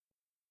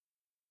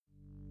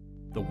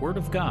The Word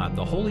of God,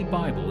 the Holy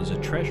Bible, is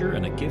a treasure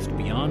and a gift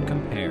beyond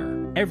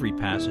compare. Every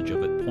passage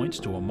of it points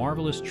to a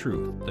marvelous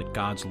truth that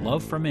God's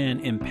love for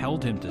man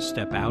impelled him to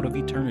step out of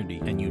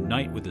eternity and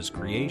unite with his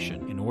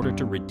creation in order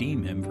to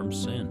redeem him from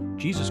sin.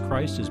 Jesus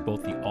Christ is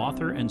both the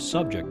author and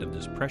subject of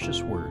this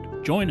precious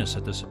Word. Join us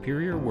at the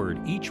Superior Word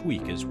each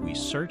week as we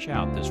search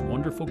out this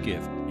wonderful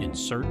gift in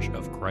search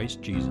of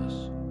Christ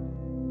Jesus.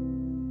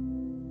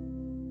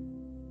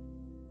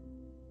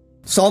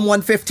 Psalm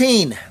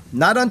 115,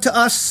 Not unto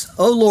us,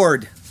 O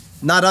Lord,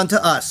 not unto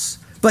us,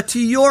 but to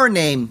your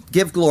name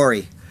give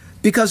glory,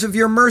 because of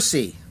your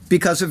mercy,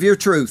 because of your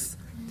truth.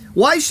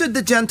 Why should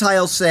the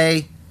Gentiles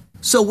say,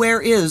 so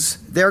where is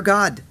their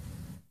God?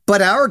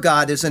 But our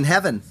God is in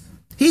heaven.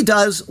 He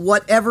does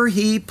whatever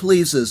he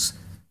pleases.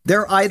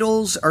 Their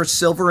idols are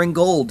silver and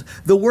gold,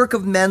 the work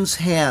of men's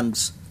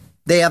hands.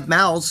 They have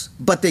mouths,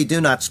 but they do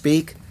not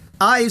speak.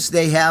 Eyes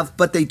they have,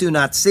 but they do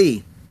not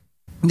see.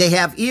 They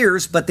have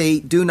ears, but they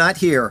do not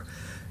hear.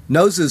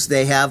 Noses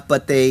they have,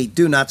 but they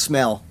do not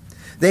smell.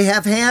 They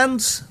have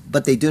hands,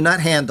 but they do not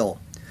handle.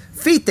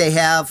 Feet they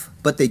have,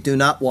 but they do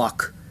not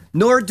walk.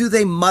 Nor do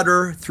they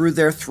mutter through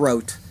their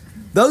throat.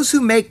 Those who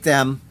make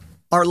them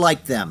are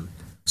like them.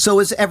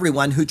 So is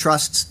everyone who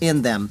trusts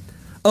in them.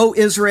 O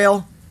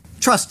Israel,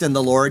 trust in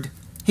the Lord.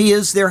 He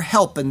is their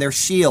help and their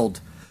shield.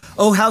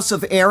 O house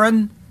of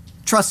Aaron,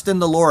 trust in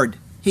the Lord.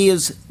 He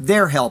is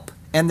their help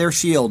and their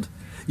shield.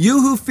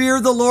 You who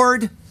fear the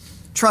Lord,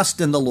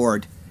 trust in the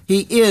Lord.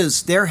 He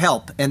is their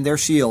help and their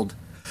shield.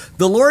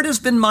 The Lord has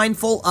been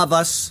mindful of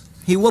us.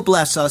 He will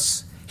bless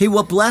us. He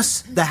will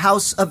bless the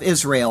house of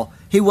Israel.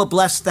 He will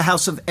bless the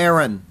house of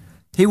Aaron.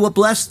 He will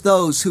bless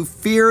those who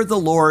fear the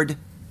Lord,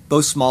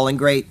 both small and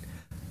great.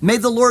 May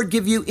the Lord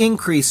give you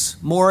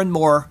increase more and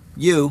more,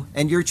 you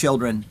and your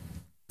children.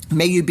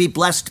 May you be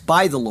blessed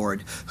by the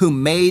Lord, who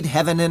made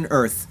heaven and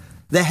earth.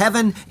 The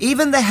heaven,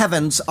 even the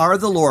heavens, are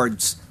the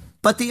Lord's,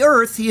 but the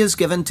earth he has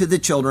given to the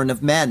children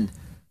of men.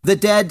 The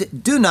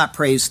dead do not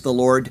praise the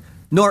Lord,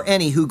 nor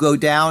any who go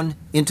down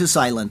into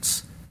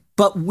silence.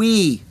 But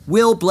we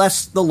will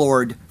bless the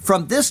Lord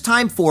from this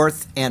time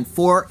forth and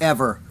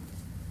forever.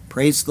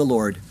 Praise the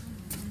Lord.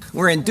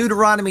 We're in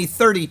Deuteronomy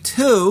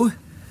 32.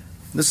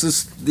 This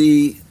is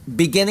the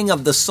beginning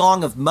of the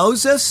Song of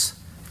Moses.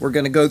 We're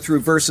going to go through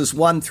verses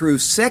 1 through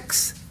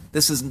 6.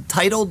 This is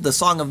entitled The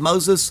Song of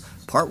Moses,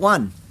 Part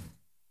 1.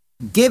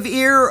 Give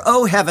ear,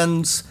 O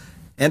heavens,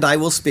 and I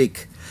will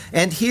speak,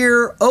 and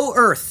hear, O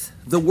earth,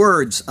 the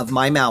words of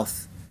my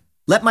mouth.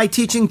 Let my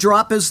teaching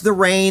drop as the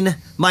rain,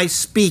 my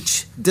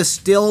speech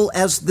distill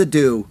as the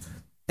dew,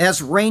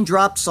 as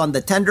raindrops on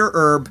the tender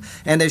herb,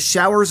 and as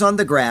showers on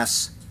the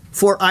grass.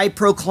 For I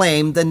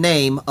proclaim the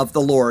name of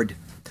the Lord.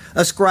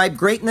 Ascribe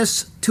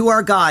greatness to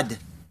our God.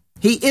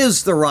 He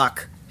is the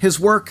rock. His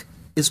work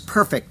is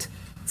perfect.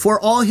 For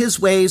all his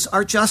ways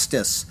are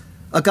justice,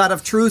 a God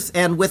of truth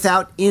and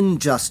without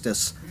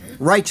injustice.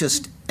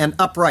 Righteous and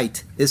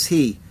upright is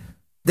he.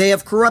 They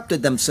have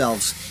corrupted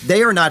themselves.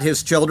 They are not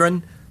his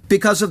children,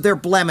 because of their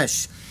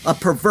blemish, a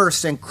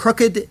perverse and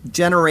crooked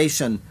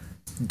generation.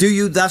 Do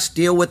you thus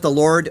deal with the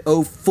Lord,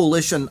 O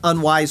foolish and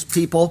unwise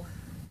people?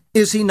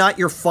 Is he not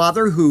your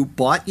father who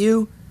bought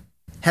you?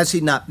 Has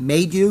he not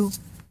made you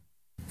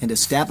and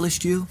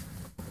established you?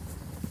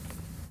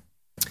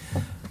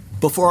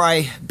 Before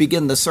I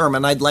begin the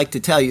sermon, I'd like to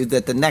tell you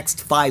that the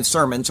next 5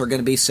 sermons are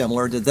going to be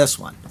similar to this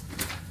one.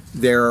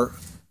 They're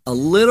a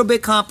little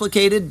bit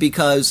complicated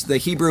because the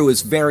Hebrew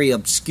is very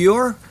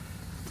obscure,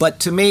 but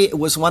to me it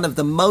was one of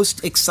the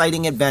most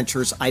exciting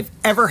adventures I've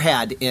ever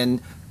had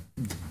in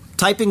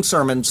typing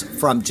sermons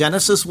from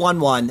Genesis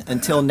 1:1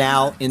 until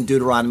now in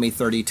Deuteronomy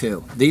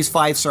 32. These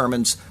 5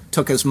 sermons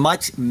took as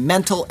much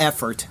mental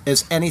effort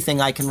as anything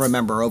I can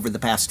remember over the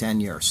past 10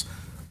 years.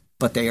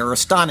 But they are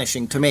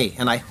astonishing to me,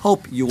 and I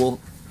hope you will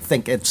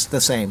think it's the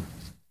same.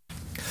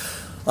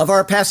 Of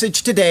our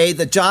passage today,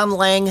 the John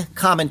Lang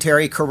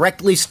commentary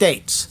correctly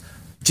states,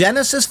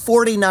 Genesis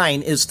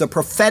 49 is the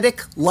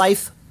prophetic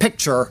life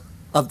picture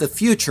of the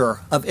future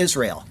of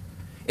Israel.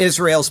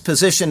 Israel's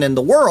position in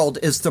the world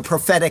is the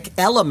prophetic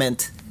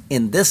element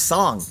in this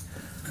song.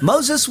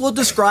 Moses will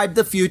describe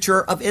the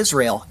future of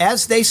Israel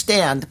as they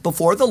stand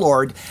before the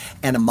Lord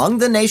and among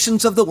the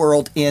nations of the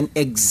world in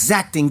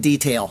exacting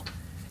detail.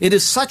 It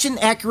is such an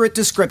accurate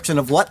description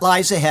of what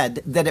lies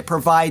ahead that it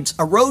provides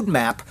a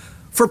roadmap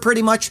for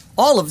pretty much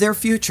all of their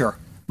future.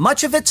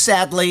 Much of it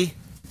sadly,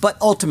 but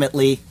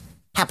ultimately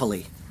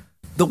happily.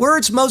 The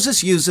words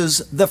Moses uses,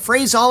 the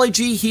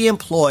phraseology he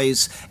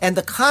employs, and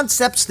the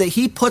concepts that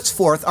he puts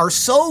forth are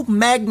so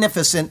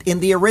magnificent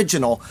in the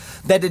original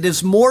that it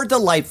is more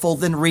delightful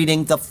than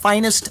reading the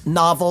finest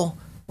novel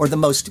or the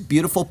most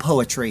beautiful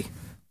poetry.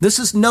 This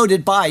is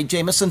noted by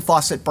Jamieson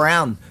Fawcett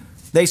Brown.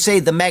 They say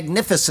the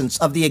magnificence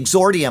of the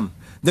exordium,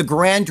 the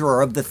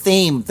grandeur of the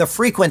theme, the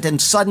frequent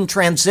and sudden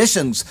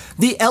transitions,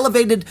 the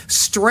elevated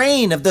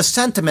strain of the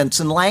sentiments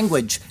and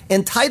language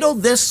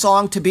entitled this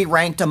song to be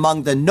ranked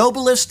among the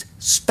noblest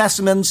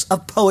specimens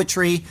of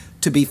poetry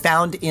to be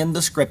found in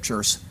the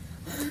scriptures.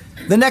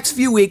 The next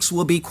few weeks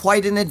will be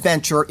quite an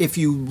adventure if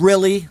you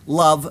really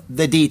love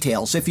the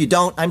details. If you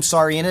don't, I'm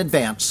sorry in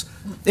advance.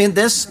 In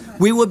this,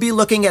 we will be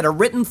looking at a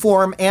written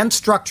form and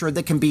structure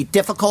that can be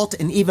difficult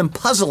and even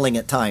puzzling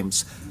at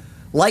times.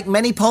 Like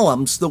many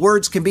poems, the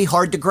words can be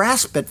hard to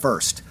grasp at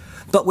first,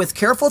 but with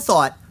careful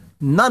thought,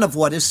 none of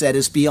what is said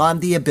is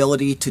beyond the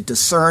ability to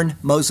discern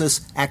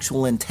Moses'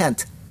 actual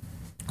intent.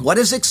 What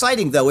is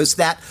exciting, though, is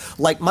that,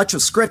 like much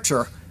of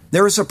Scripture,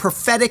 there is a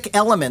prophetic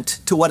element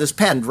to what is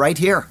penned right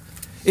here.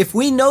 If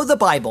we know the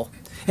Bible,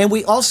 and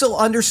we also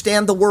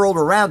understand the world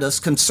around us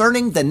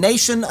concerning the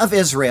nation of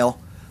Israel,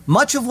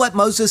 much of what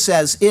Moses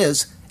says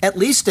is, at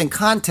least in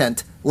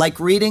content, like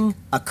reading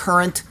a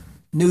current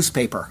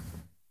newspaper.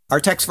 Our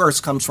text verse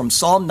comes from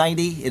Psalm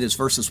 90. It is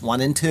verses 1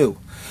 and 2.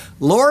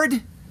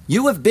 Lord,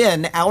 you have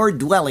been our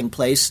dwelling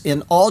place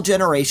in all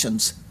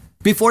generations.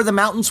 Before the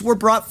mountains were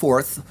brought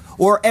forth,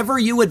 or ever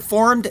you had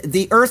formed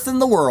the earth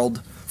and the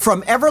world,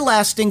 from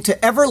everlasting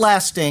to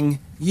everlasting,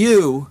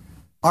 you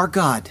are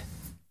God.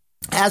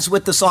 As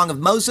with the Song of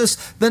Moses,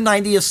 the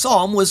 90th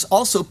Psalm was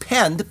also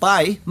penned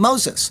by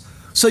Moses.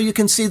 So you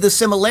can see the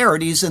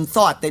similarities in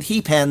thought that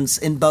he pens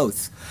in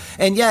both.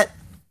 And yet,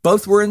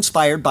 both were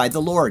inspired by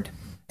the Lord.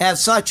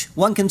 As such,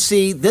 one can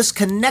see this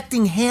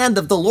connecting hand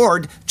of the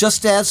Lord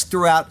just as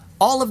throughout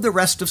all of the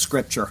rest of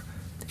Scripture.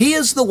 He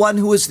is the one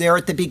who was there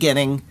at the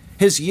beginning.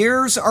 His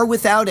years are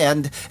without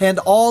end, and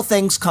all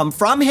things come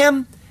from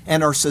him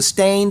and are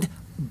sustained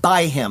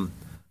by him.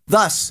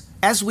 Thus,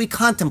 as we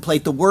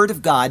contemplate the Word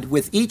of God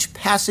with each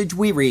passage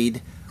we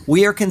read,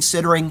 we are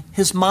considering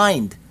his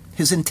mind,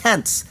 his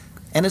intents,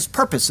 and his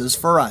purposes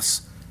for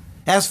us.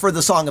 As for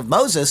the Song of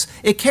Moses,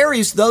 it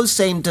carries those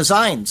same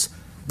designs,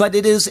 but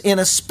it is in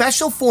a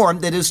special form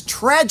that is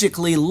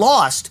tragically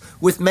lost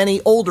with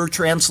many older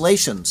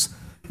translations.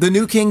 The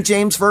New King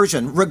James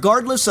Version,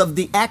 regardless of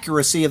the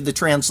accuracy of the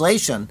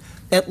translation,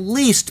 at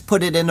least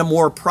put it in a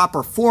more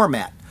proper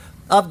format.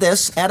 Of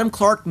this, Adam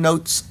Clarke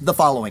notes the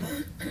following.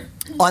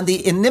 On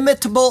the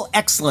inimitable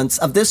excellence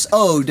of this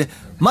ode,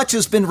 much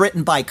has been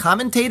written by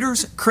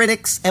commentators,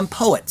 critics, and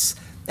poets,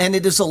 and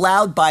it is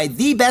allowed by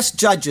the best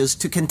judges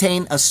to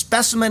contain a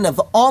specimen of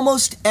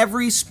almost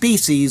every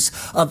species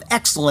of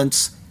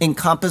excellence in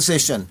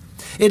composition.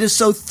 It is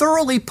so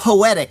thoroughly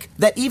poetic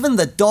that even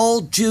the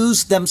dull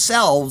Jews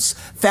themselves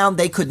found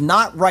they could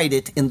not write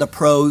it in the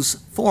prose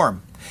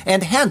form.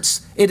 And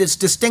hence, it is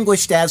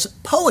distinguished as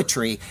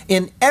poetry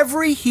in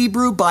every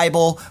Hebrew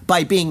Bible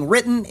by being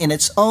written in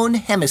its own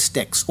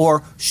hemistichs,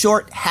 or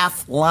short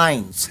half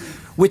lines,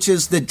 which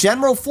is the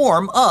general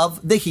form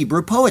of the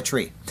Hebrew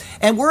poetry.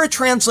 And were it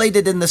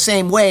translated in the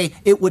same way,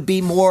 it would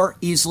be more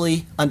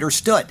easily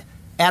understood.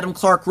 Adam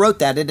Clarke wrote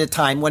that at a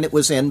time when it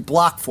was in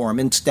block form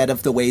instead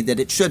of the way that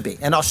it should be.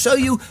 And I'll show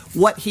you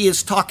what he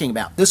is talking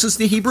about. This is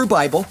the Hebrew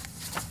Bible.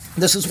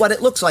 This is what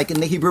it looks like in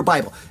the Hebrew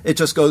Bible. It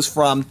just goes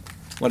from,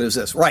 what is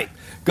this? Right.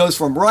 Goes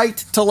from right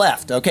to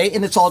left, okay?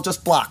 And it's all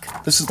just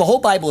block. This is the whole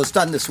Bible is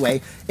done this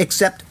way,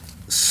 except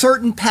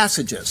certain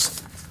passages,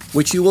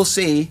 which you will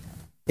see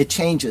it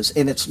changes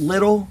in its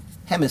little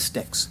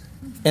hemistichs.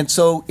 And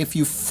so if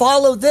you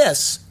follow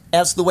this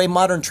as the way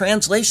modern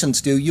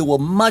translations do, you will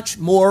much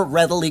more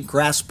readily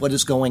grasp what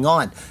is going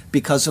on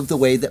because of the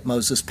way that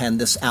Moses penned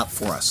this out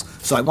for us.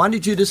 So I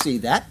wanted you to see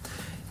that,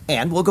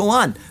 and we'll go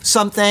on.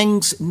 Some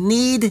things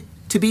need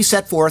to be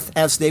set forth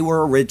as they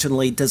were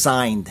originally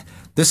designed.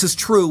 This is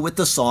true with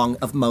the Song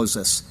of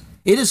Moses.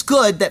 It is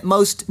good that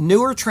most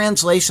newer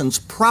translations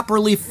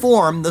properly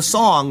form the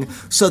song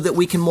so that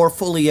we can more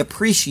fully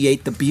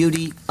appreciate the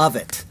beauty of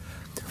it.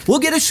 We'll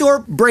get a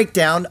short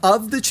breakdown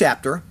of the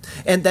chapter,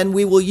 and then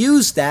we will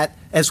use that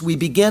as we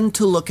begin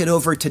to look it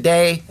over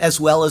today as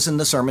well as in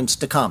the sermons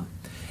to come.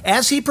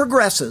 As he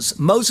progresses,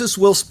 Moses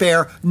will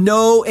spare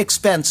no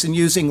expense in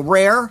using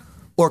rare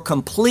or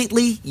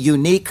completely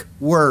unique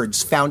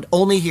words found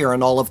only here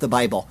in all of the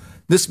Bible.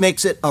 This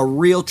makes it a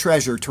real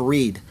treasure to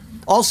read.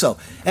 Also,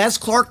 as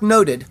Clarke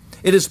noted,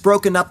 it is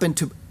broken up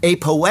into a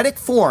poetic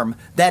form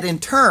that in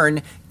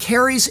turn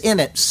carries in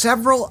it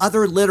several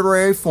other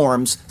literary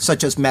forms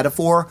such as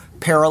metaphor,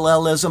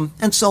 parallelism,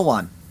 and so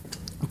on.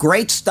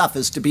 Great stuff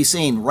is to be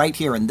seen right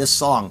here in this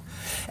song.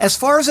 As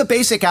far as a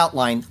basic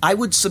outline, I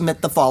would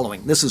submit the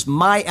following. This is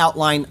my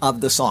outline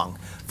of the song.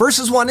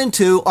 Verses 1 and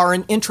 2 are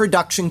an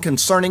introduction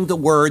concerning the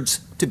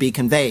words to be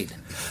conveyed.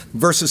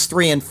 Verses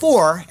 3 and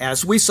 4,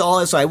 as we saw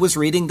as I was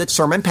reading the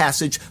sermon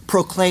passage,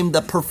 proclaim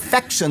the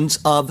perfections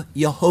of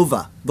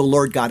Jehovah, the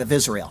Lord God of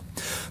Israel.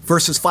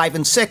 Verses 5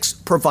 and 6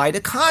 provide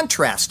a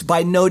contrast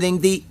by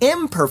noting the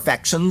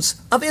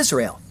imperfections of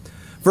Israel.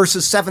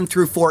 Verses 7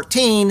 through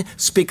 14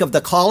 speak of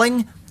the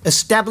calling,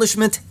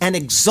 establishment, and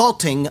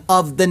exalting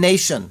of the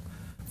nation.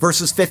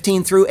 Verses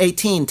 15 through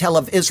 18 tell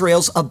of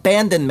Israel's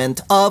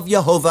abandonment of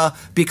Jehovah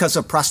because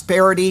of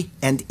prosperity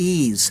and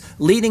ease,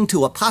 leading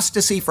to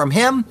apostasy from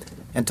him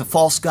and to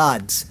false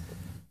gods.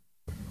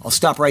 I'll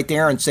stop right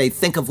there and say,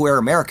 think of where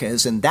America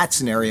is in that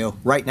scenario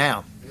right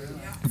now.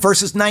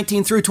 Verses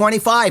 19 through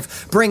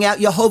 25 bring out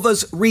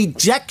Jehovah's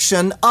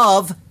rejection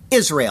of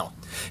Israel,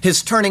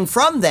 his turning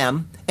from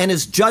them, and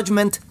his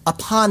judgment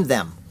upon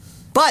them.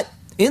 But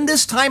in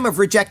this time of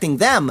rejecting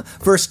them,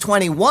 verse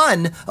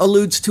 21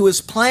 alludes to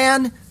his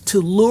plan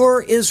to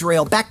lure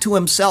Israel back to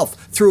himself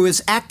through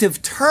his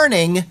active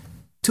turning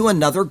to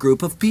another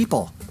group of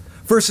people.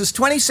 Verses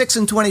 26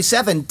 and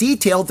 27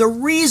 detail the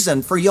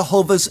reason for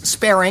Jehovah's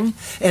sparing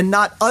and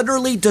not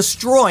utterly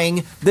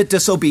destroying the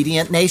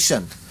disobedient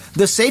nation,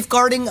 the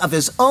safeguarding of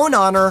his own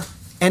honor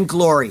and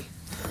glory.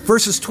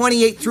 Verses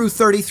 28 through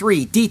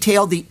 33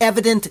 detail the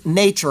evident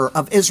nature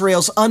of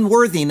Israel's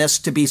unworthiness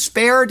to be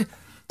spared.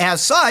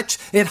 As such,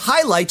 it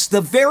highlights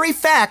the very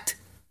fact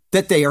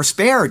that they are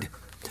spared.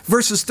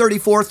 Verses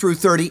 34 through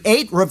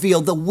 38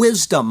 reveal the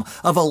wisdom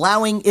of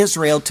allowing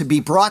Israel to be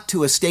brought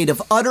to a state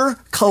of utter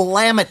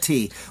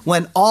calamity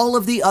when all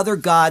of the other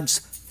gods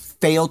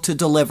fail to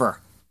deliver.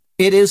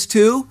 It is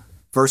too,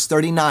 verse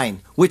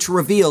 39, which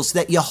reveals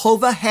that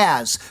Jehovah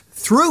has,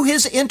 through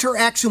his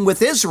interaction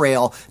with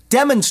Israel,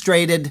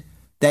 demonstrated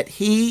that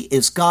he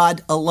is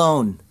God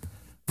alone.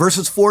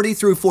 Verses 40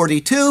 through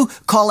 42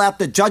 call out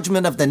the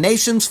judgment of the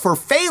nations for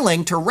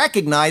failing to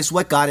recognize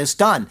what God has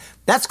done.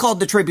 That's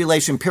called the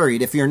tribulation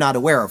period, if you're not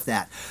aware of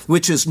that,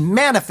 which is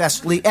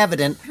manifestly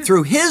evident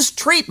through his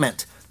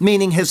treatment,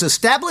 meaning his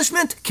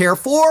establishment, care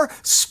for,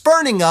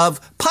 spurning of,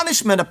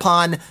 punishment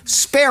upon,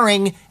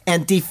 sparing,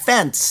 and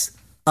defense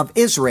of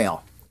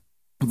Israel.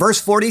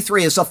 Verse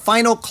 43 is a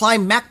final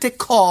climactic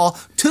call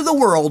to the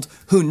world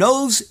who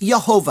knows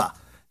Jehovah,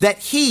 that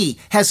he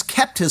has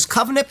kept his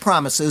covenant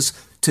promises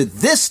to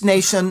this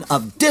nation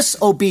of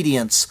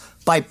disobedience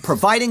by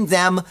providing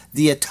them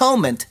the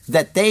atonement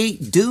that they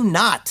do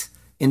not,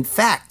 in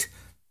fact,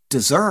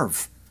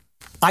 deserve.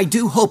 I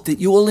do hope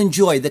that you will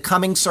enjoy the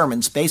coming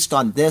sermons based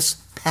on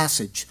this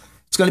passage.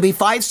 It's going to be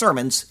 5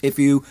 sermons. If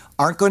you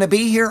aren't going to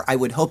be here, I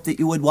would hope that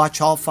you would watch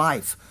all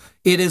 5.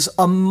 It is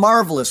a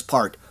marvelous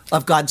part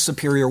of God's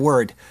superior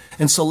word.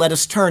 And so let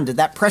us turn to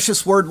that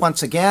precious word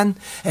once again,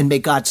 and may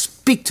God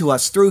speak to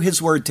us through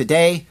his word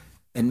today,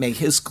 and may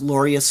his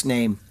glorious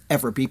name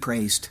ever be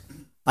praised.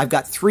 I've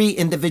got 3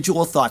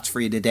 individual thoughts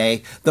for you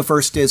today. The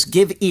first is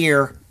give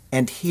ear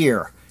and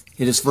hear.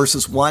 It is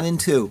verses 1 and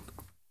 2.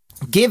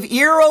 Give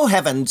ear, O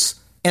heavens,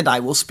 and I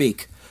will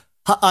speak.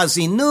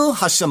 Ha'azinu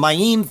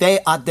hashamayim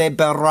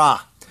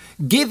ve'adebera.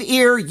 Give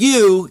ear,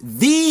 you,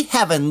 the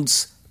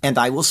heavens, and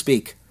I will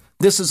speak.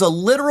 This is a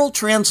literal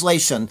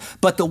translation,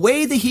 but the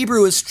way the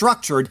Hebrew is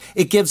structured,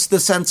 it gives the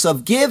sense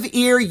of give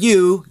ear,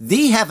 you,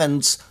 the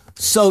heavens,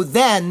 so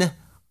then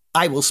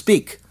I will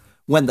speak.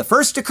 When the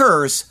first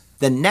occurs,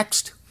 the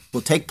next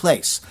will take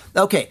place.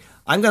 Okay,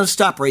 I'm going to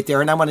stop right there,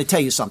 and I want to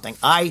tell you something.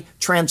 I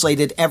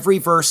translated every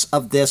verse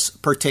of this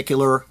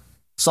particular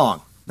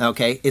song.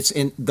 Okay, it's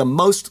in the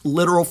most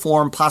literal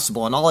form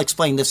possible, and I'll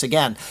explain this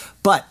again.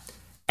 But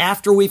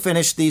after we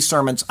finish these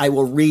sermons, I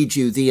will read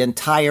you the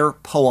entire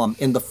poem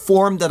in the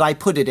form that I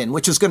put it in,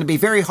 which is going to be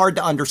very hard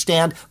to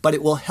understand, but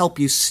it will help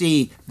you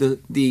see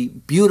the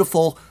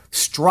beautiful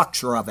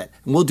structure of it.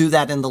 And we'll do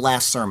that in the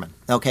last sermon.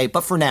 Okay,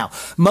 but for now,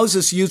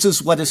 Moses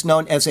uses what is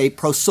known as a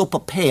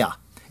prosopopoeia.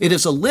 It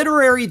is a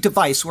literary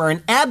device where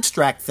an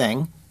abstract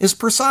thing is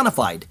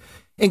personified.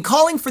 In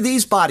calling for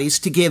these bodies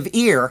to give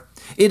ear,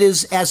 it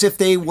is as if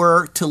they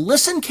were to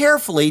listen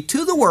carefully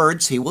to the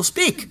words he will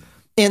speak.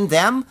 In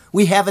them,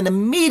 we have an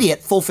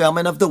immediate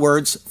fulfillment of the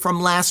words from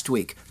last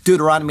week.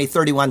 Deuteronomy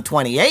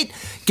 31:28,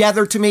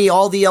 gather to me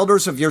all the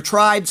elders of your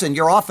tribes and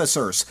your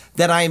officers,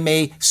 that I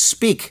may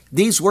speak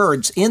these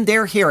words in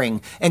their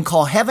hearing and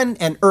call heaven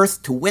and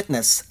earth to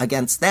witness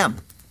against them.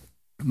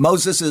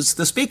 Moses is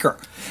the speaker.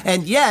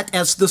 And yet,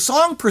 as the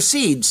song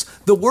proceeds,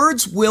 the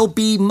words will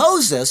be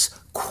Moses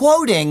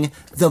quoting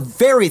the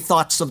very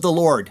thoughts of the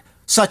Lord,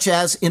 such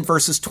as in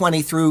verses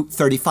 20 through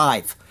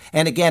 35.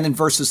 And again in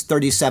verses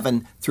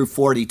 37 through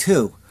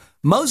 42.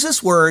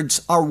 Moses'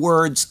 words are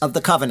words of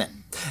the covenant,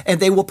 and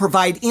they will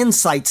provide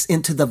insights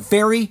into the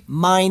very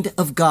mind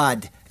of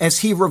God as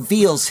he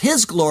reveals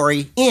his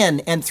glory in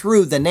and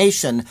through the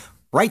nation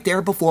right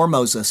there before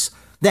Moses.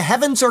 The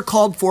heavens are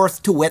called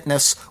forth to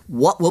witness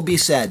what will be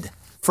said.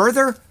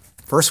 Further,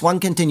 verse 1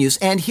 continues,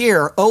 and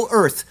hear, O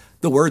earth,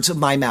 the words of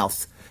my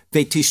mouth.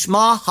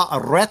 Vetishma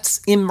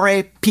ha'aretz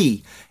imre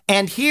pi.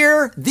 And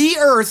hear the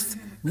earth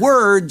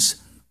words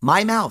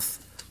my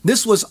mouth.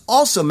 This was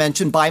also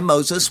mentioned by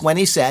Moses when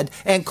he said,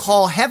 and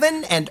call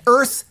heaven and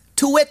earth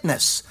to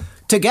witness.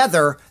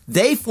 Together,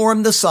 they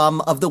form the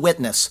sum of the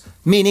witness,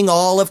 meaning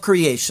all of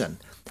creation.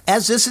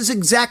 As this is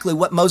exactly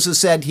what Moses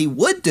said he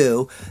would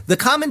do, the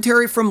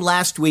commentary from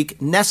last week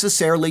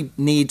necessarily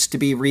needs to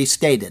be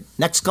restated.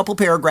 Next couple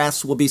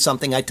paragraphs will be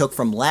something I took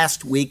from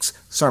last week's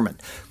sermon.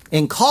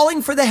 In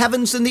calling for the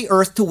heavens and the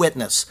earth to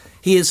witness,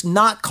 he is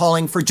not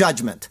calling for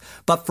judgment,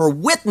 but for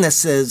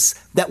witnesses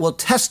that will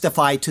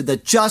testify to the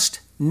just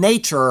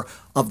nature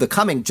of the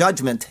coming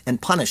judgment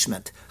and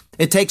punishment.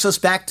 It takes us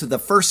back to the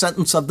first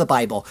sentence of the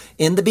Bible.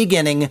 In the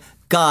beginning,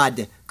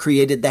 God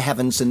created the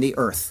heavens and the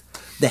earth.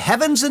 The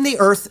heavens and the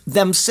earth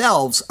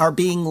themselves are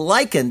being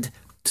likened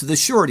to the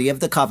surety of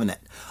the covenant,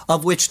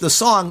 of which the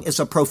song is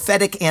a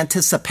prophetic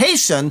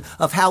anticipation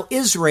of how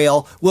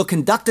Israel will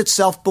conduct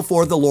itself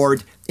before the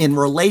Lord in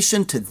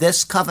relation to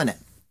this covenant.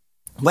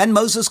 When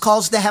Moses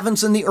calls the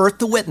heavens and the earth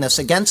to witness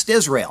against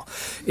Israel,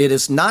 it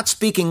is not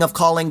speaking of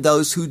calling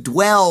those who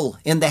dwell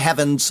in the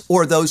heavens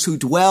or those who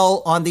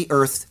dwell on the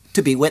earth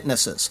to be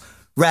witnesses.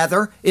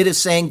 Rather, it is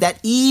saying that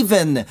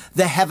even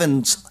the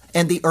heavens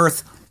and the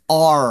earth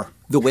are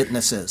the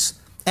witnesses.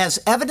 As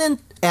evident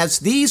as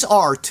these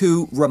are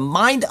to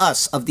remind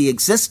us of the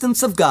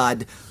existence of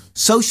God,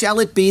 so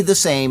shall it be the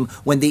same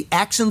when the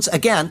actions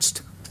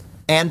against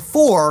and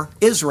for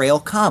Israel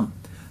come.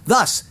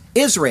 Thus,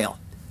 Israel,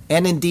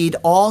 and indeed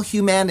all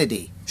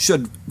humanity,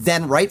 should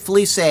then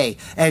rightfully say,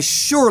 as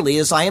surely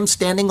as I am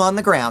standing on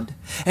the ground,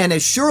 and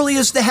as surely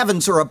as the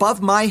heavens are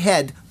above my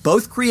head,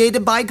 both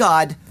created by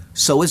God,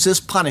 so is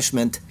this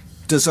punishment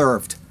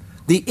deserved.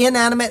 The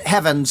inanimate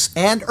heavens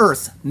and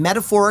earth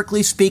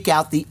metaphorically speak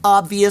out the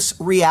obvious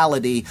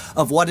reality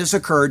of what has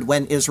occurred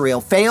when Israel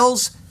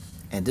fails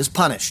and is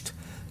punished.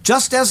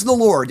 Just as the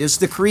Lord is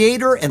the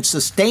creator and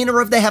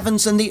sustainer of the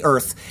heavens and the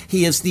earth,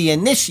 he is the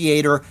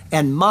initiator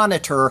and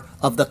monitor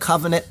of the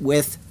covenant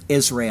with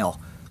Israel.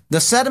 The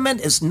sentiment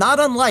is not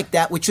unlike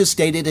that which is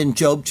stated in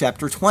Job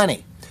chapter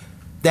 20.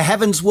 The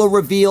heavens will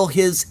reveal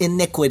his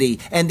iniquity,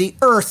 and the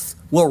earth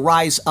will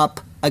rise up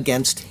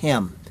against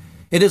him.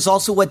 It is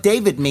also what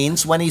David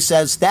means when he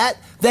says that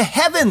the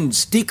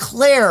heavens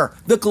declare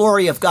the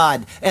glory of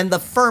God, and the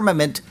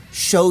firmament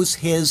shows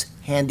his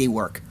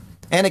handiwork.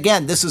 And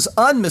again, this is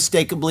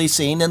unmistakably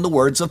seen in the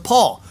words of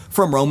Paul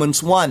from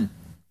Romans 1.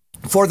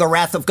 For the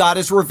wrath of God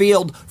is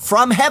revealed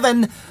from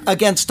heaven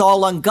against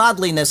all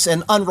ungodliness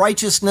and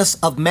unrighteousness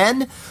of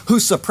men who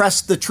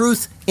suppress the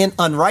truth in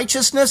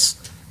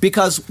unrighteousness,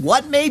 because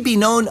what may be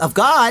known of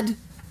God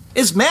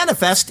is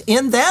manifest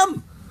in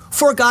them.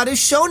 For God has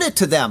shown it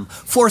to them.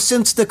 For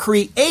since the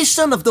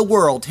creation of the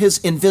world, his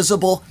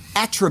invisible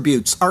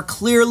attributes are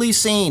clearly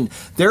seen.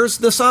 There's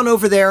the sun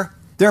over there.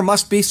 There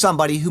must be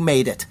somebody who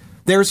made it.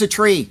 There's a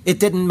tree. It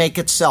didn't make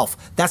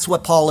itself. That's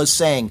what Paul is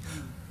saying.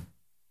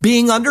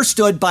 Being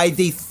understood by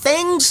the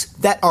things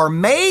that are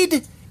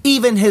made,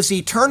 even his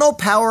eternal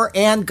power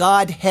and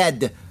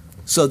Godhead,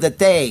 so that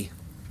they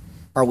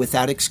are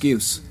without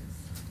excuse.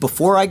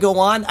 Before I go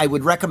on, I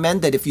would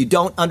recommend that if you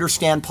don't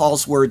understand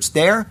Paul's words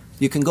there,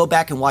 you can go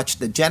back and watch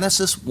the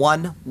Genesis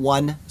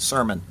 1:1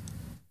 sermon.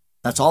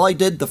 That's all I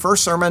did. The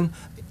first sermon,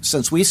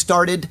 since we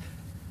started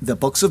the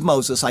books of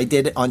Moses, I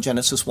did it on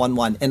Genesis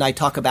 1:1. And I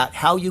talk about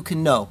how you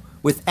can know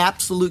with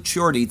absolute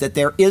surety that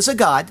there is a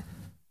God,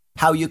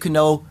 how you can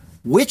know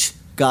which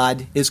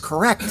God is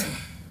correct,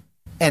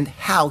 and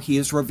how he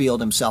has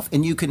revealed himself.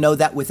 And you can know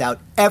that without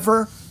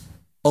ever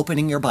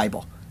opening your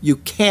Bible. You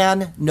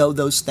can know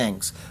those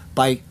things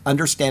by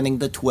understanding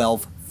the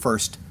 12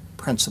 first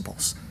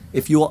principles.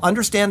 If you will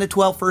understand the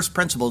 12 first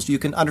principles, you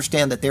can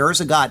understand that there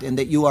is a God and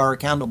that you are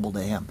accountable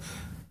to him.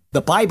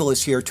 The Bible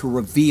is here to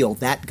reveal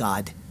that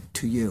God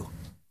to you.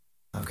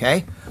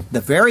 Okay? The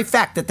very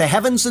fact that the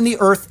heavens and the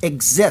earth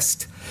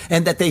exist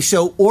and that they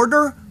show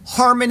order,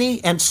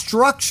 harmony, and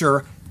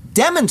structure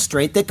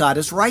demonstrate that God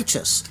is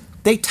righteous.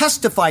 They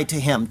testify to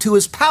him, to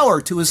his power,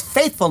 to his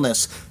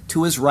faithfulness,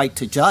 to his right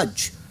to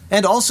judge,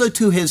 and also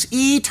to his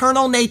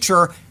eternal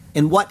nature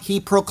in what he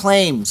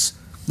proclaims.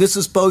 This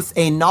is both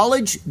a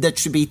knowledge that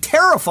should be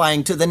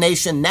terrifying to the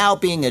nation now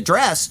being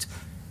addressed,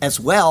 as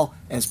well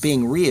as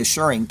being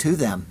reassuring to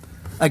them.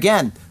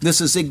 Again,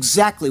 this is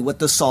exactly what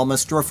the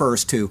psalmist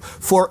refers to.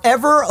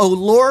 Forever, O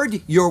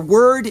Lord, your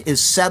word is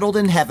settled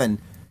in heaven.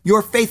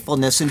 Your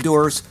faithfulness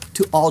endures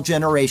to all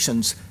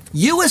generations.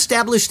 You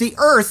establish the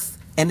earth,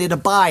 and it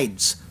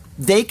abides.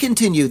 They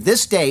continue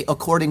this day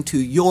according to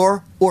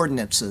your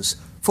ordinances,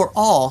 for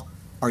all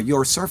are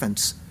your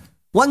servants.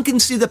 One can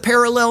see the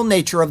parallel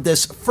nature of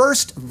this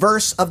first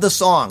verse of the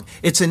song.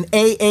 It's an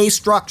AA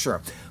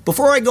structure.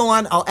 Before I go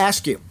on, I'll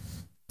ask you,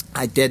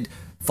 I did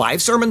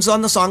 5 sermons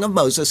on the Song of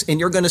Moses, and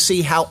you're going to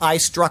see how I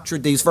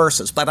structured these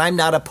verses, but I'm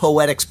not a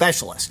poetic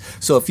specialist.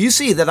 So if you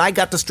see that I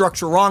got the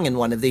structure wrong in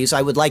one of these,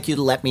 I would like you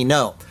to let me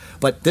know.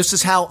 But this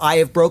is how I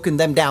have broken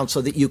them down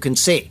so that you can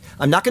see.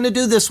 I'm not going to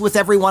do this with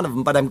every one of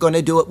them, but I'm going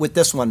to do it with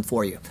this one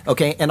for you.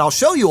 Okay? And I'll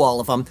show you all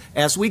of them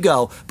as we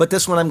go, but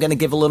this one I'm going to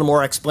give a little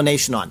more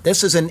explanation on.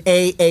 This is an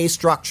AA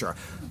structure.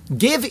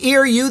 Give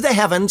ear, you the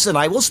heavens, and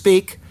I will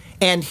speak,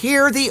 and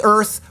hear the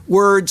earth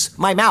words,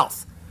 my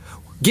mouth.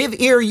 Give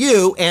ear,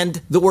 you,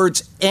 and the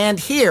words and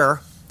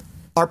hear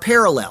are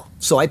parallel.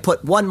 So I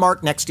put 1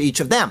 mark next to each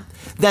of them.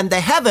 Then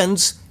the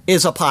heavens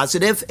is a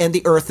positive and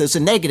the earth is a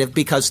negative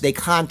because they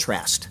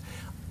contrast.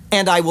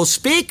 And I will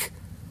speak,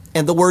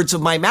 and the words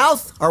of my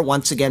mouth are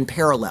once again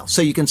parallel.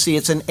 So you can see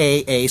it's an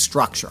AA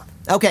structure.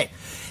 Okay,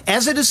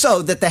 as it is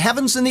so that the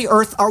heavens and the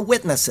earth are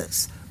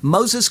witnesses,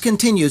 Moses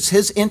continues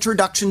his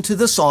introduction to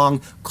the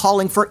song,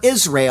 calling for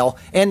Israel,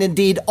 and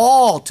indeed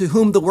all to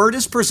whom the word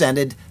is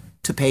presented,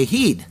 to pay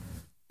heed.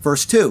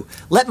 Verse 2,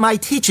 let my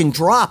teaching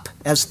drop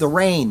as the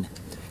rain.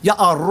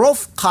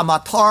 Ya'arof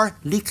kamatar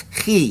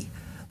likhi.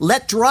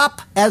 Let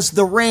drop as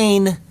the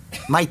rain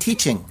my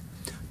teaching.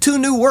 2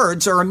 new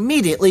words are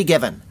immediately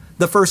given.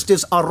 The first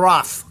is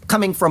araf,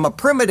 coming from a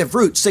primitive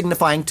root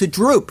signifying to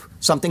droop.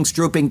 Something's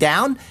drooping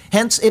down,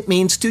 hence it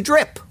means to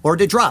drip or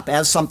to drop,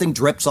 as something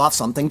drips off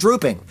something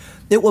drooping.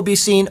 It will be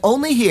seen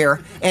only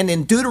here and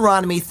in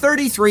Deuteronomy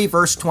 33,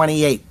 verse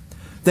 28.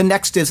 The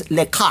next is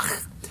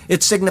lekach.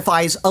 It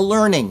signifies a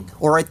learning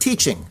or a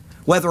teaching,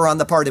 whether on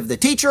the part of the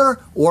teacher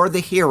or the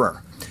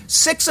hearer.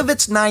 6 of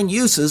its 9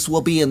 uses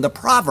will be in the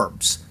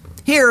Proverbs.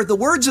 Here, the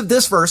words of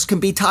this verse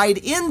can be tied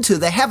into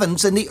the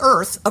heavens and the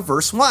earth of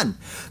verse 1.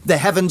 The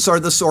heavens are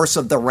the source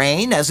of the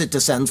rain as it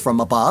descends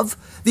from above.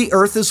 The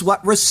earth is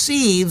what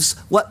receives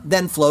what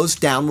then flows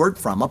downward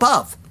from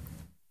above.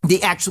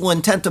 The actual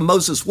intent of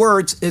Moses'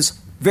 words is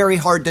very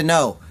hard to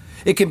know.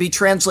 It can be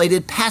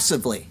translated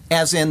passively,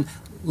 as in,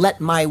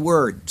 let my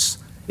words.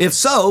 If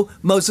so,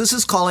 Moses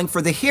is calling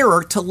for the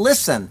hearer to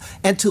listen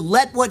and to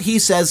let what he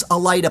says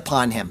alight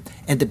upon him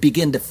and to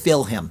begin to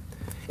fill him.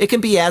 It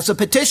can be as a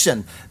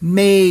petition,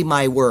 may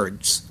my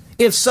words.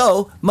 If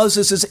so,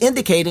 Moses is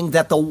indicating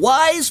that the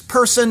wise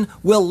person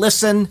will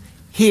listen,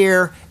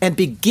 hear, and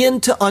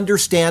begin to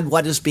understand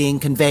what is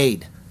being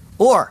conveyed.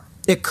 Or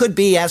it could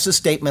be as a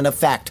statement of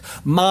fact,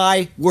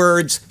 my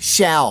words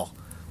shall.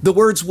 The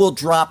words will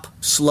drop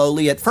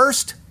slowly at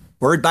first,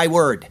 word by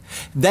word.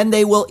 Then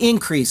they will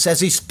increase as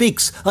he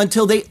speaks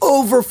until they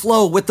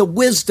overflow with the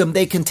wisdom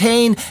they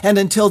contain and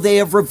until they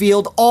have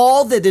revealed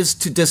all that is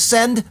to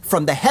descend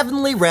from the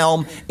heavenly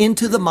realm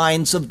into the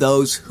minds of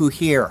those who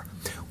hear.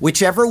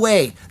 Whichever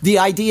way, the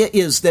idea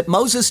is that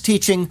Moses'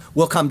 teaching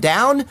will come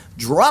down,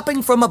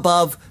 dropping from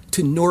above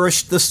to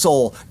nourish the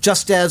soul,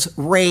 just as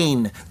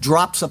rain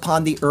drops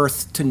upon the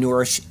earth to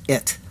nourish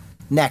it.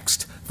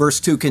 Next,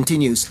 verse 2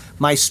 continues,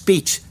 my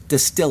speech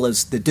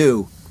distills the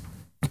dew.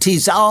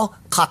 Tizal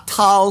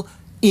katal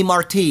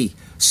imarti,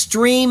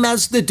 stream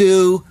as the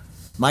dew,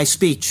 my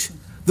speech.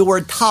 The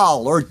word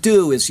tal or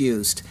dew is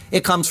used.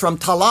 It comes from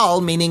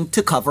talal, meaning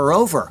to cover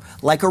over,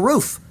 like a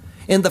roof.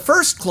 In the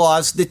first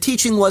clause, the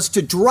teaching was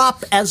to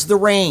drop as the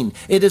rain.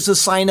 It is a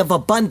sign of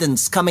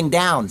abundance coming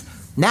down.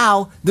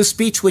 Now, the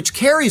speech which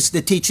carries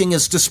the teaching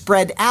is to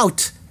spread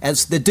out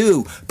as the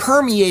dew,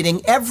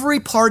 permeating every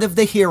part of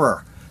the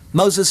hearer.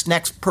 Moses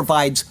next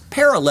provides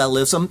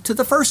parallelism to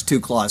the first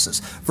 2 clauses.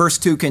 Verse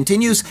 2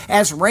 continues,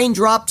 as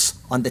raindrops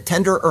on the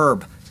tender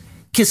herb,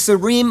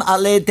 kisirim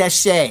ale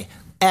deshe,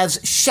 as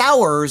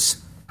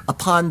showers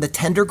upon the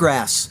tender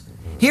grass.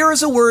 Here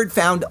is a word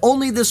found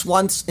only this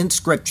once in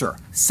Scripture,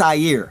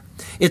 sair.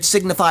 It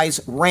signifies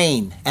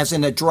rain, as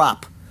in a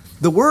drop.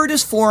 The word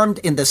is formed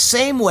in the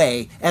same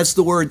way as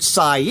the word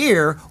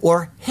sair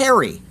or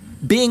hairy.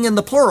 Being in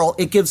the plural,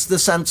 it gives the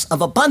sense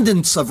of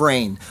abundance of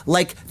rain,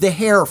 like the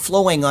hair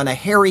flowing on a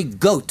hairy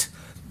goat.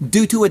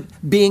 Due to it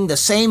being the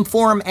same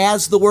form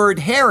as the word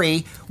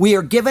hairy, we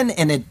are given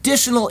an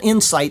additional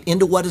insight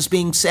into what is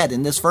being said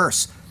in this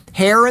verse.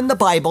 Hair in the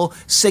Bible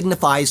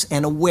signifies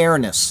an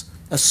awareness,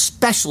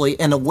 especially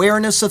an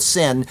awareness of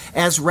sin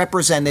as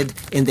represented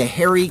in the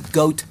hairy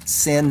goat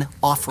sin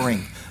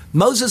offering.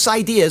 Moses'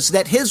 idea is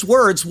that his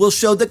words will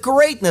show the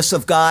greatness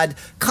of God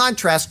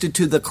contrasted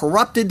to the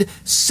corrupted,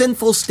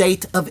 sinful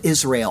state of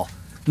Israel.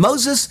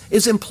 Moses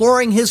is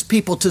imploring his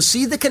people to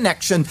see the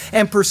connection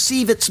and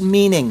perceive its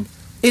meaning.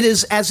 It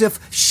is as if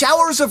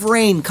showers of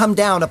rain come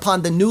down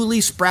upon the newly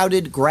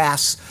sprouted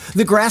grass.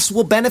 The grass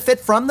will benefit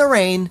from the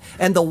rain,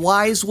 and the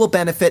wise will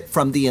benefit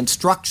from the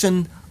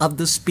instruction of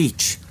the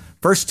speech.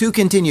 Verse 2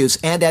 continues,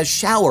 and as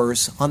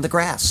showers on the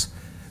grass.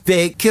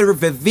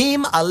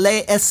 Ve'kirvivim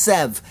ale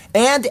esev,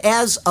 and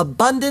as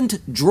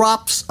abundant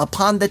drops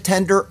upon the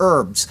tender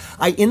herbs.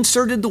 I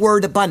inserted the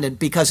word abundant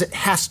because it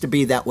has to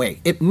be that way.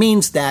 It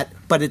means that,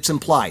 but it's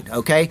implied,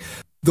 okay?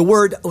 The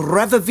word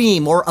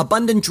revavim, or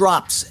abundant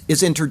drops,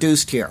 is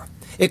introduced here.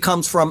 It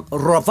comes from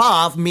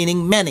ravav,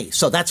 meaning many.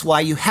 So that's why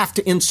you have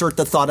to insert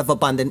the thought of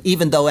abundant,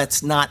 even though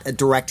it's not a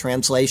direct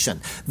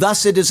translation.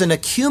 Thus, it is an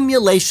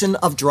accumulation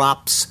of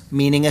drops,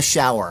 meaning a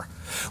shower.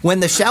 When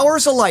the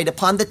showers alight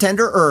upon the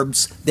tender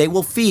herbs, they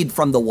will feed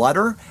from the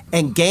water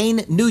and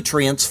gain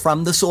nutrients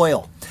from the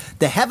soil.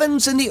 The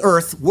heavens and the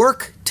earth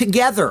work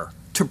together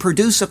to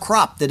produce a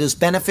crop that is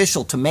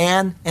beneficial to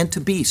man and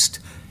to beast.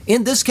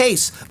 In this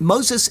case,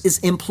 Moses is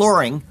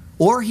imploring,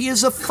 or he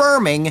is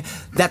affirming,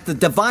 that the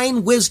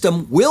divine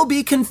wisdom will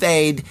be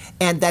conveyed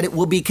and that it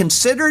will be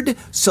considered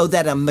so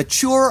that a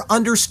mature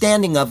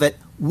understanding of it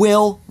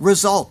will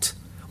result.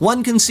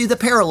 One can see the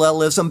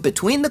parallelism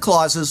between the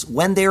clauses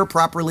when they are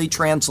properly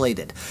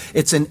translated.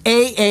 It's an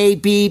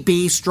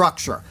AABB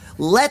structure.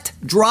 Let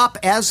drop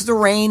as the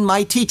rain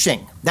my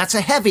teaching. That's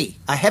a heavy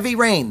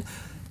rain.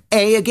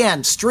 A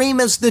again, stream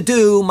as the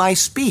dew my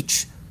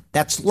speech.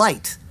 That's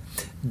light.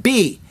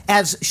 B,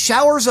 as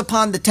showers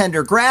upon the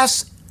tender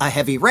grass, a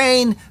heavy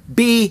rain.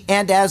 B,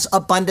 and as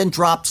abundant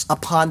drops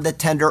upon the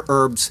tender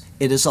herbs,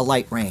 it is a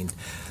light rain.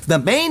 The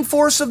main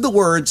force of the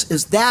words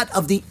is that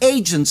of the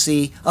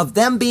agency of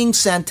them being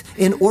sent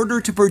in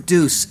order to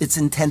produce its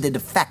intended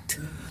effect.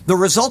 The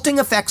resulting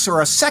effects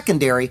are a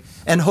secondary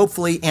and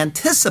hopefully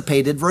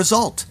anticipated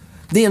result.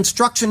 The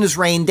instruction is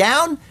rained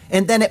down,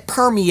 and then it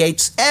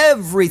permeates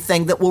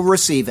everything that will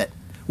receive it.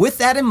 With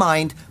that in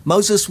mind,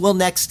 Moses will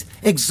next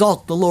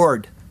exalt the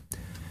Lord.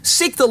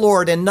 Seek the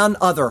Lord and none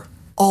other,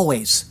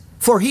 always,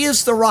 for he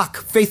is the rock,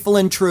 faithful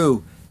and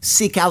true.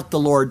 Seek out the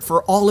Lord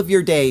for all of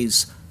your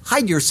days.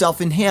 Hide yourself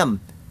in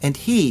him, and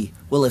he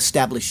will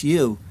establish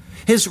you.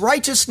 His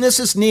righteousness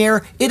is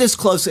near, it is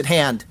close at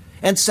hand,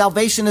 and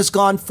salvation has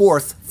gone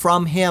forth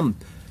from him.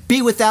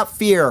 Be without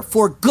fear,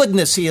 for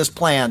goodness he has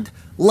planned,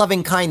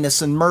 loving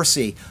kindness and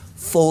mercy,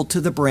 full to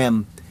the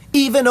brim.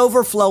 Even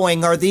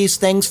overflowing are these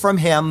things from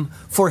him,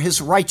 for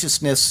his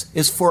righteousness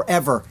is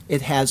forever,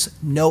 it has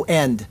no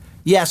end.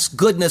 Yes,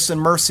 goodness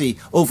and mercy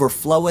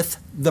overfloweth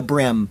the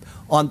brim.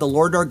 On the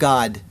Lord our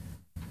God,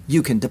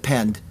 you can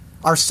depend.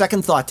 Our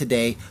second thought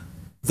today,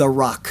 the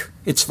rock.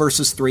 It's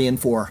verses 3 and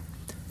 4.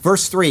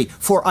 Verse 3,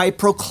 for I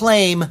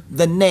proclaim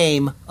the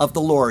name of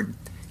the Lord.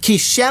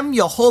 Kishem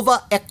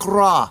Yehovah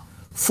ekra,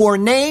 for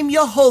name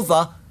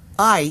Yehovah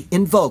I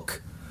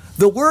invoke.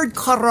 The word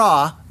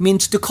kara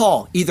means to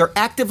call, either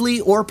actively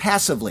or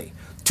passively,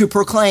 to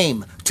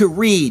proclaim, to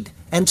read,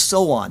 and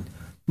so on.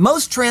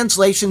 Most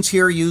translations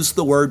here use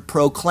the word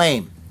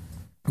proclaim.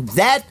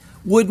 That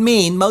would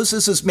mean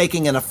Moses is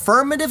making an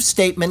affirmative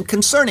statement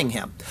concerning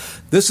him.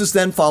 This is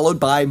then followed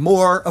by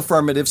more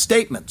affirmative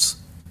statements.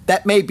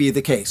 That may be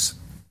the case.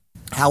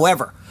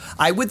 However,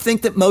 I would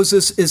think that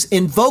Moses is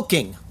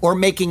invoking or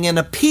making an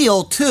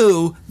appeal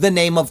to the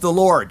name of the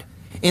Lord.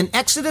 In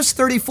Exodus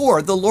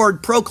 34, the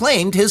Lord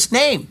proclaimed his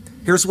name.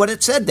 Here's what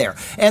it said there.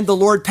 And the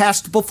Lord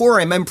passed before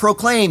him and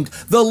proclaimed,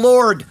 the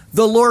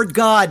Lord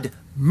God,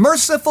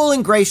 merciful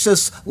and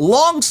gracious,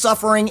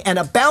 long-suffering and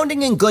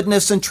abounding in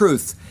goodness and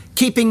truth,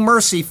 keeping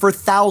mercy for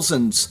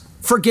thousands,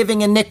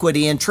 forgiving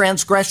iniquity and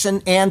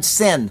transgression and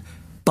sin,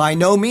 by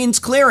no means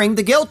clearing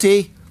the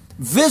guilty,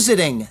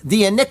 visiting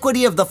the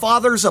iniquity of the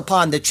fathers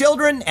upon the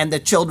children and the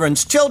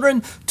children's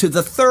children to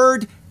the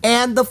third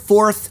and the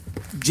fourth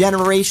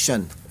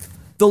generation.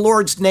 The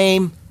Lord's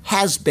name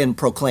has been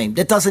proclaimed.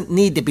 It doesn't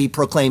need to be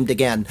proclaimed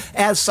again.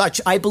 As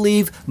such, I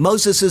believe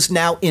Moses is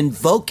now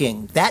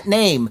invoking that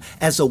name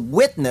as a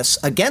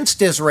witness against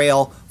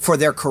Israel for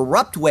their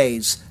corrupt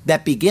ways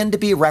that begin to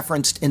be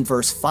referenced in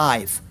verse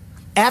 5.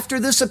 After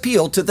this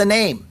appeal to the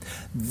name,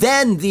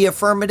 then the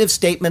affirmative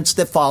statements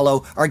that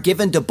follow are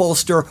given to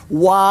bolster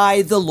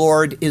why the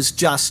Lord is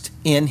just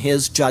in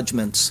his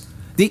judgments.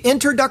 The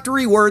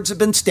introductory words have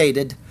been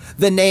stated,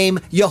 the name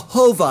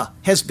Yehovah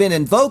has been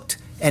invoked,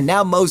 and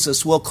now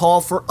Moses will call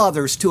for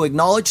others to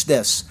acknowledge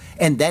this,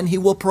 and then he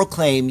will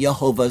proclaim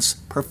Yehovah's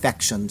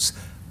perfections.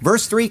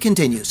 Verse 3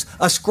 continues,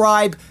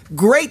 ascribe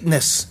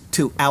greatness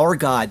to our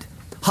God.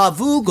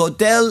 Havu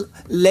godel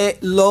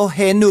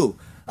lelohenu.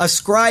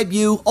 Ascribe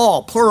you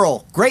all,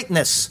 plural,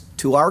 greatness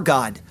to our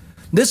God.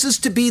 This is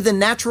to be the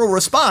natural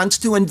response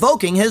to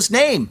invoking his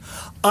name.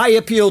 I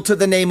appeal to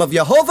the name of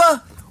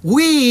Yehovah.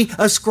 We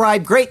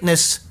ascribe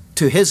greatness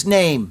to his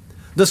name.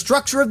 The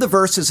structure of the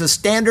verse is a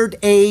standard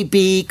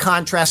A-B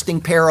contrasting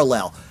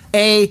parallel.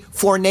 A,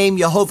 for name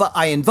Yehovah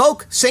I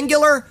invoke,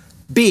 singular.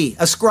 B,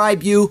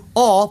 ascribe you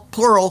all,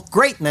 plural,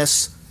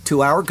 greatness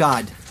to our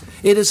God.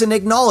 It is an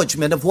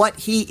acknowledgement of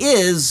what he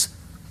is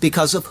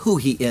because of who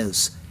he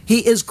is.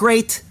 He is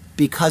great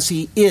because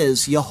he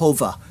is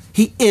Yehovah.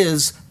 He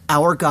is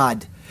our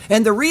God.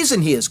 And the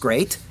reason he is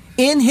great,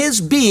 in his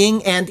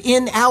being and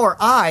in our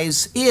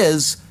eyes,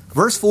 is,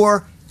 verse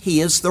 4, he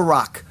is the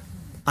rock.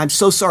 I'm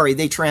so sorry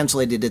they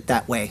translated it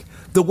that way.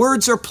 The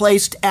words are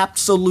placed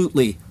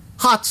absolutely.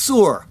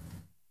 Hatsur,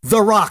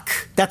 the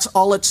rock. That's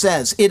all it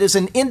says. It is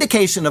an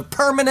indication of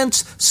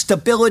permanence,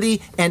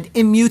 stability, and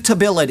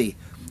immutability.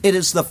 It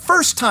is the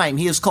first time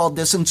he is called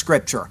this in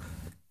Scripture.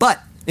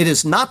 But it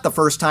is not the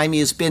first time he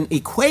has been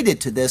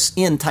equated to this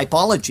in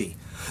typology.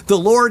 The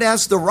Lord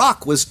as the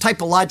rock was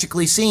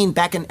typologically seen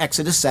back in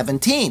Exodus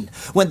 17,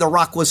 when the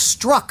rock was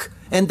struck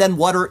and then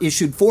water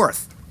issued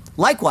forth.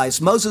 Likewise,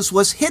 Moses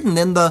was hidden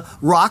in the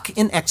rock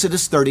in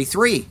Exodus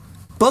 33.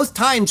 Both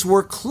times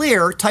were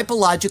clear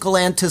typological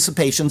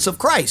anticipations of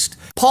Christ.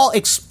 Paul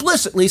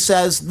explicitly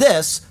says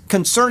this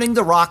concerning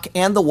the rock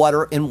and the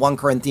water in 1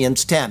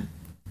 Corinthians 10.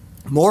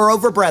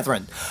 Moreover,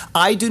 brethren,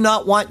 I do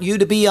not want you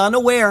to be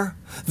unaware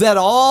that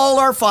all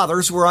our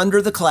fathers were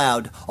under the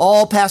cloud,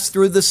 all passed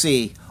through the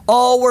sea,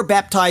 all were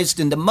baptized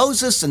into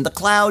Moses in the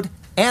cloud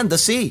and the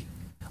sea.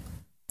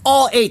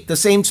 All ate the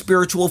same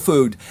spiritual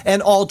food,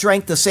 and all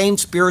drank the same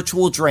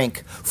spiritual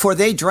drink, for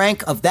they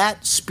drank of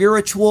that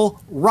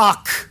spiritual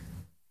rock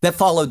that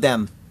followed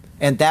them,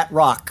 and that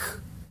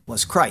rock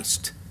was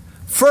Christ.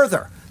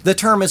 Further, the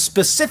term is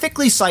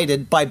specifically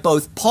cited by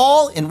both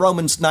Paul in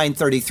Romans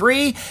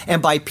 9:33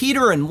 and by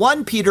Peter in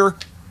 1 Peter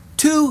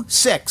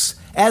 2:6,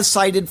 as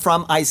cited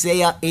from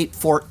Isaiah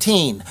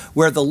 8:14,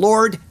 where the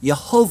Lord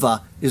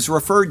Yehovah is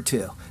referred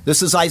to.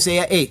 This is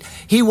Isaiah 8.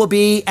 He will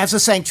be as a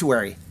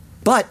sanctuary,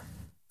 but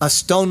a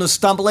stone of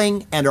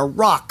stumbling and a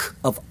rock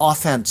of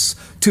offense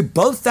to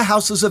both the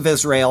houses of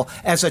Israel,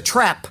 as a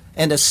trap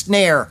and a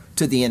snare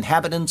to the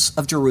inhabitants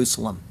of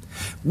Jerusalem.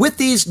 With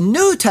these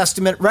New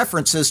Testament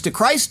references to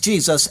Christ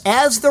Jesus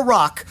as the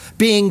rock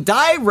being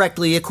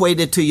directly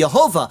equated to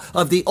Yehovah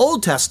of the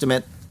Old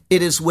Testament,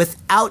 it is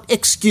without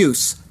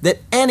excuse that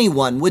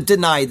anyone would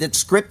deny that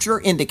Scripture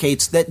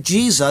indicates that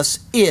Jesus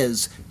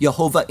is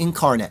Jehovah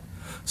incarnate.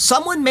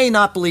 Someone may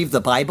not believe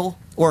the Bible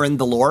or in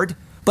the Lord,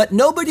 but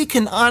nobody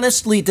can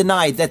honestly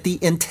deny that the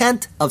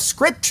intent of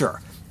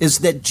Scripture is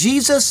that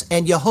Jesus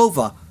and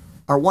Jehovah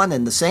are one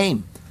and the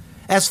same.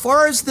 As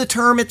far as the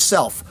term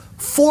itself,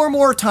 4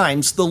 more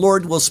times the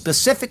Lord will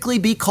specifically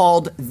be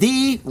called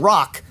the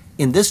rock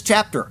in this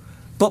chapter.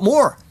 But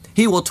more,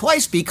 he will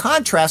twice be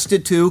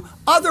contrasted to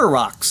other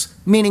rocks,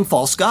 meaning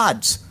false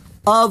gods.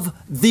 Of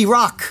the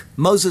rock,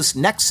 Moses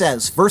next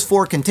says, verse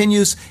 4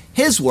 continues,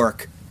 his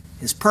work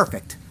is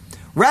perfect.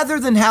 Rather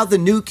than how the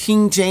New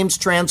King James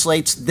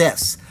translates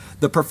this,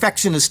 the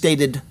perfection is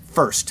stated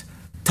first.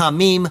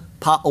 Tamim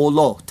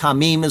pa'olo.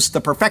 Tamim is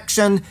the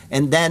perfection,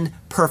 and then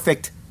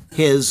perfect,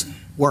 his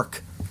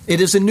work. It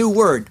is a new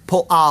word,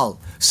 po'al,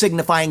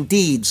 signifying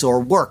deeds or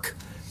work.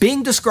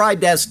 Being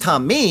described as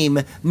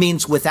tamim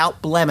means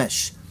without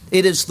blemish.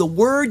 It is the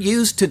word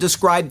used to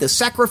describe the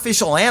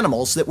sacrificial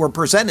animals that were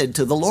presented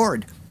to the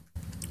Lord.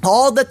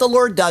 All that the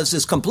Lord does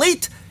is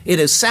complete, it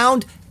is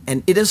sound,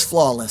 and it is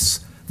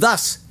flawless.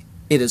 Thus,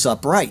 it is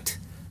upright.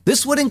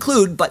 This would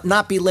include, but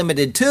not be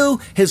limited to,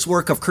 his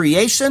work of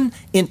creation,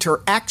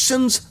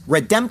 interactions,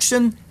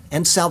 redemption,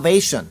 and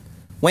salvation.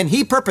 When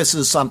he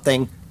purposes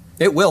something,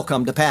 it will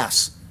come to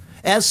pass.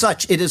 As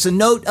such, it is a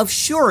note of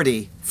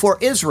surety for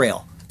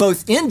Israel,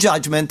 both in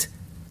judgment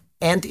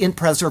and in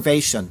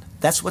preservation.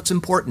 That's what's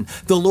important.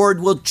 The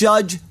Lord will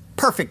judge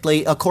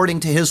perfectly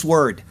according to his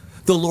word.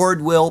 The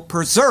Lord will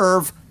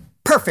preserve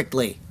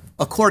perfectly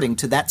according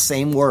to that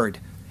same word.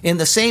 In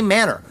the same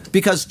manner,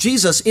 because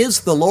Jesus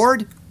is the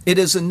Lord, it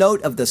is a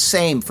note of the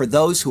same for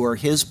those who are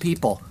his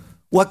people.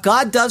 What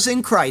God does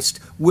in Christ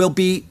will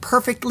be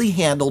perfectly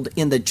handled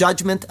in the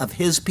judgment of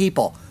his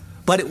people,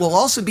 but it will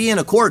also be in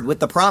accord with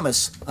the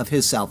promise of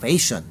his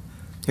salvation.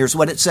 Here's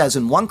what it says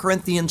in 1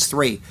 Corinthians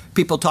 3.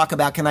 People talk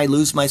about, can I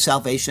lose my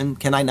salvation?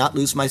 Can I not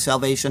lose my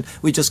salvation?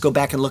 We just go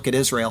back and look at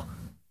Israel.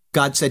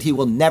 God said he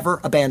will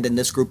never abandon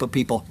this group of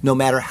people, no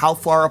matter how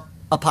far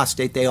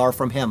apostate they are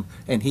from him,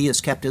 and he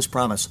has kept his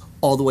promise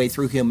all the way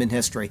through human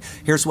history.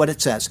 Here's what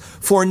it says.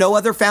 For no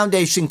other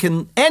foundation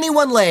can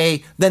anyone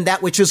lay than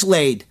that which is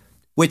laid,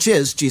 which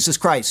is Jesus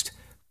Christ.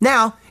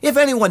 Now, if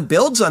anyone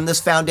builds on this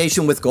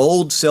foundation with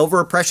gold,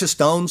 silver, precious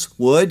stones,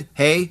 wood,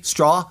 hay,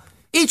 straw,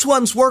 each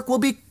one's work will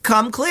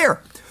become clear,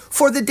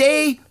 for the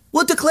day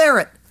will declare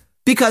it,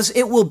 because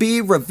it will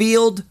be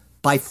revealed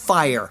by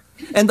fire,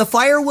 and the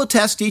fire will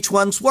test each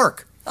one's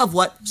work, of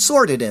what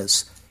sort it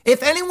is.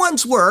 If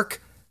anyone's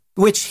work,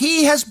 which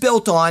he has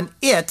built on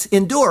it,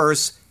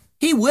 endures,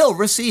 he will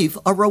receive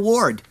a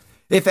reward.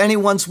 If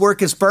anyone's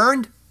work is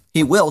burned,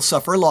 he will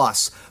suffer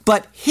loss,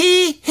 but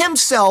he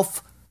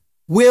himself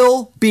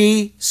will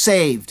be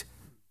saved,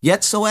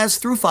 yet so as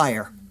through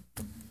fire.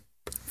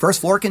 Verse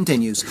 4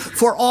 continues,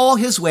 for all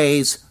his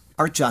ways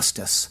are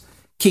justice.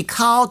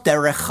 Kikal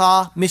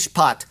derecha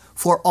mishpat,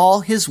 for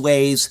all his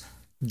ways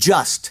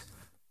just.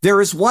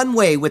 There is one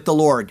way with the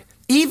Lord,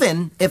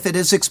 even if it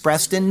is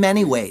expressed in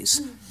many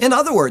ways. In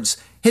other words,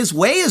 his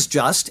way is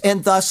just,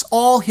 and thus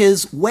all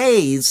his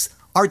ways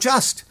are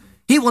just.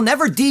 He will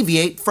never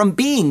deviate from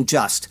being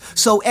just.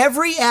 So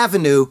every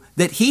avenue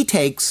that he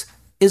takes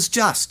is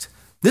just.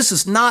 This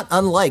is not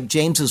unlike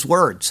James's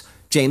words.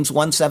 James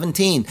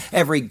 1:17,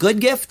 every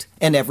good gift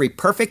and every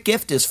perfect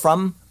gift is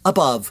from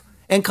above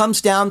and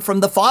comes down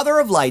from the Father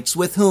of lights,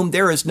 with whom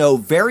there is no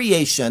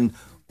variation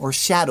or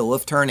shadow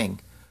of turning.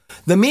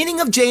 The meaning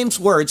of James'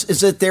 words is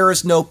that there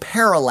is no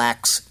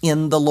parallax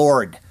in the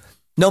Lord.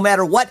 No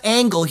matter what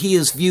angle he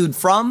is viewed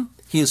from,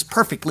 he is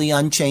perfectly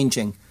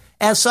unchanging.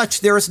 As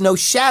such, there is no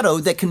shadow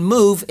that can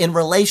move in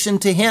relation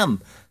to him.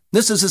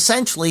 This is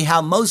essentially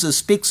how Moses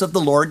speaks of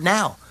the Lord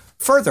now.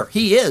 Further,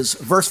 he is,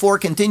 verse 4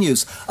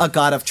 continues, a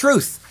God of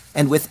truth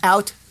and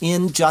without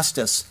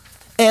injustice.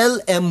 El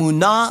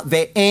emunah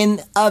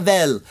ve'en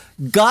avel,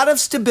 God of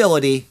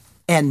stability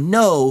and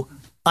no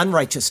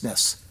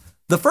unrighteousness.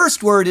 The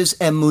first word is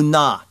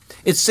emunah.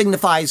 It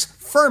signifies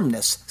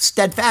firmness,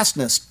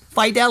 steadfastness,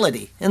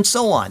 fidelity, and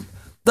so on.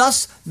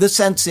 Thus, the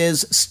sense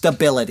is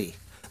stability.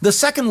 The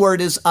second word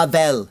is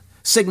avel,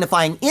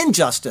 signifying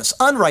injustice,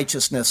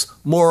 unrighteousness,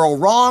 moral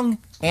wrong,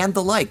 and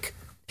the like.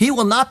 He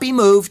will not be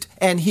moved,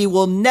 and he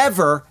will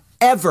never,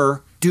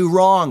 ever do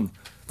wrong.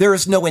 There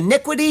is no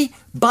iniquity,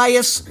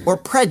 bias, or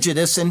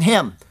prejudice in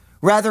him.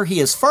 Rather,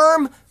 he is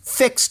firm,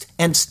 fixed,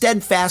 and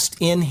steadfast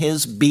in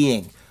his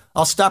being.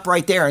 I'll stop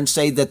right there and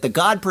say that the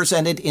God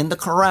presented in the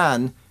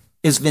Quran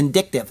is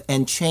vindictive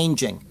and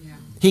changing. Yeah.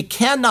 He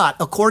cannot,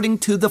 according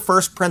to the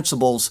first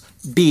principles,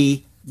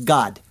 be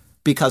God.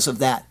 Because of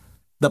that,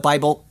 the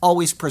Bible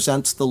always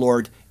presents the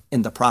Lord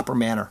in the proper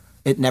manner.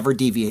 It never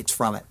deviates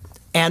from it.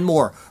 And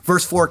more.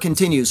 Verse 4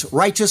 continues,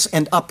 righteous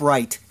and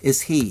upright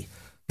is he.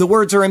 The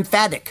words are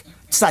emphatic.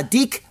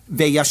 Tzaddik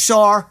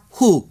ve'yashar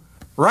hu.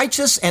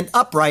 Righteous and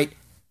upright,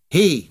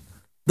 he.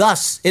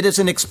 Thus, it is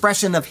an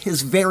expression of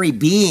his very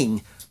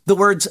being. The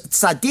words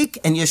tzaddik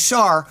and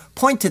yashar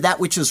point to that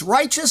which is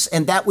righteous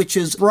and that which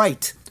is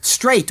right,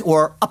 straight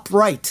or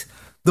upright.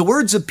 The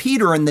words of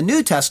Peter in the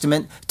New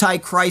Testament tie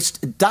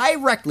Christ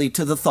directly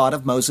to the thought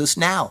of Moses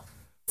now.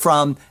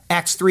 From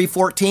Acts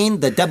 3:14,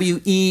 the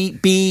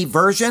WEB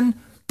version,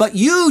 "But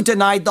you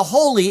denied the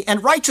holy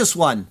and righteous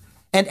one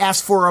and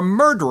asked for a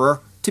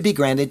murderer to be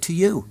granted to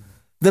you."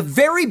 The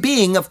very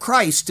being of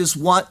Christ is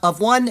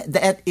one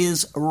that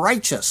is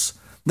righteous.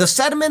 The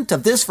sentiment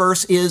of this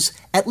verse is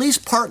at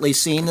least partly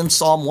seen in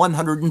Psalm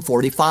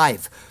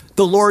 145.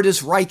 The Lord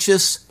is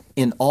righteous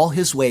in all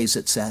his ways,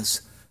 it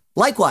says.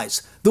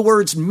 Likewise, the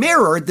words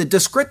mirror the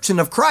description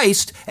of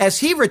Christ as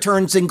he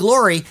returns in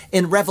glory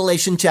in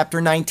Revelation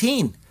chapter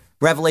 19.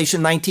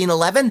 Revelation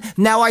 19:11,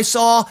 "Now I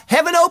saw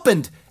heaven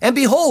opened, and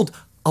behold,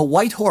 a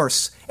white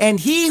horse, and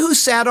he who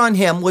sat on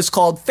him was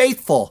called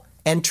Faithful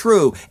and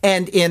True,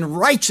 and in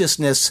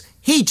righteousness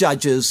he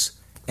judges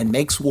and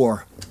makes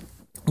war."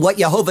 What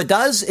Jehovah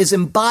does is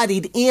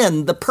embodied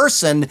in the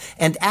person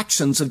and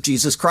actions of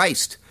Jesus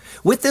Christ.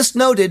 With this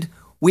noted,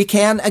 we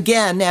can,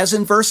 again, as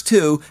in verse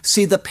 2,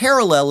 see the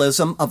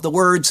parallelism of the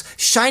words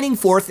shining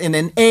forth in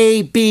an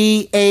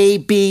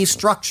A-B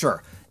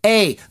structure.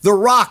 A, the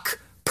rock,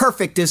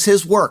 perfect is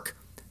his work.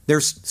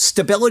 There's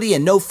stability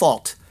and no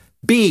fault.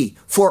 B,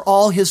 for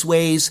all his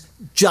ways,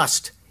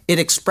 just. It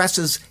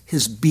expresses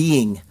his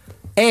being.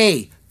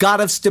 A, God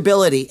of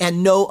stability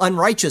and no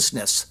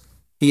unrighteousness.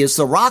 He is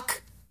the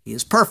rock, he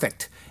is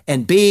perfect.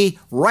 And B,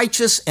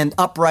 righteous and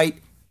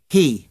upright,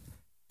 he.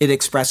 It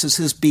expresses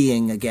his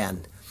being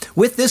again.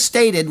 With this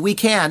stated, we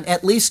can,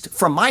 at least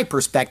from my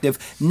perspective,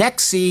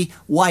 next see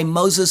why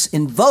Moses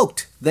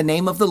invoked the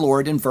name of the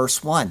Lord in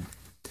verse 1.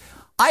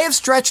 "I have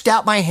stretched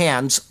out my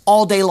hands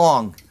all day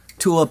long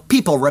to a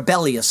people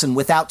rebellious and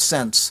without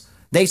sense.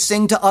 They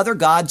sing to other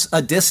gods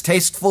a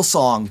distasteful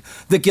song.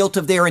 The guilt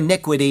of their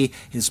iniquity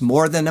is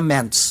more than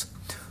immense."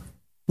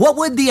 What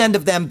would the end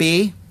of them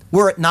be,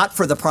 were it not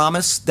for the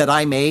promise that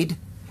I made?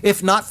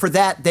 If not for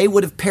that, they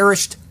would have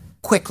perished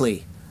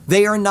quickly.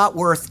 They are not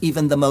worth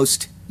even the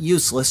most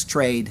useless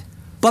trade.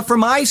 But for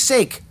my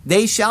sake,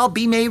 they shall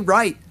be made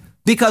right,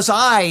 because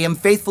I am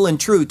faithful and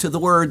true to the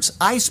words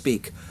I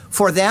speak.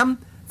 For them,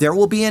 there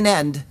will be an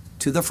end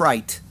to the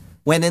fright,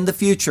 when in the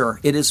future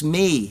it is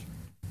me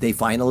they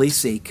finally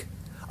seek.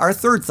 Our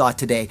third thought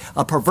today,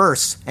 a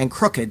perverse and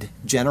crooked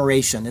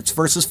generation. It's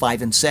verses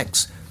 5 and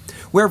 6.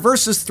 Where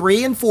verses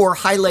 3 and 4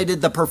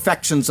 highlighted the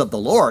perfections of the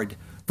Lord,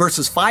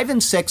 verses 5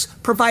 and 6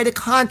 provide a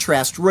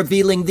contrast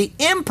revealing the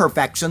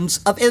imperfections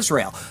of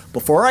Israel.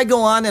 Before I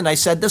go on, and I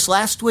said this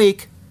last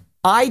week,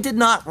 I did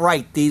not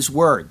write these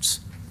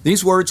words.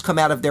 These words come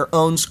out of their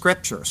own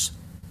scriptures.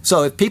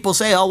 So if people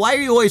say, "Oh, why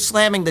are you always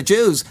slamming the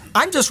Jews?"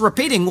 I'm just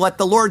repeating what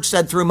the Lord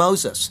said through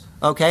Moses,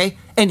 okay?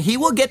 And he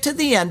will get to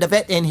the end of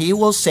it, and he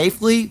will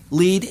safely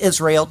lead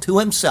Israel to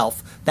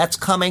himself. That's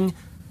coming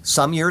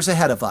some years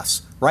ahead of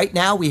us. Right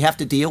now, we have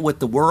to deal with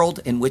the world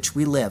in which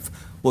we live.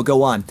 We'll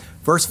go on.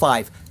 Verse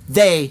 5,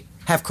 "They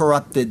have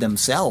corrupted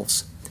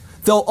themselves."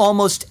 Though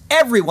almost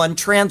everyone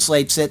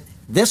translates it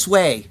this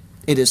way,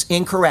 it is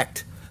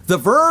incorrect. The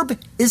verb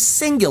is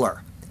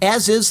singular,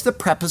 as is the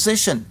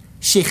preposition,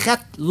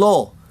 shichet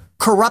lo,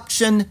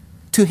 corruption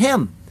to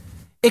him.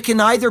 It can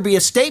either be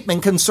a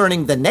statement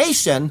concerning the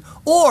nation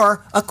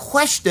or a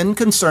question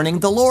concerning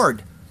the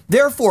Lord.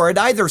 Therefore, it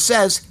either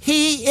says,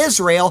 he,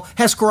 Israel,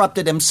 has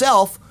corrupted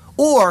himself,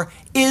 or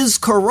is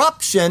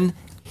corruption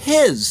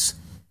his?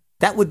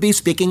 That would be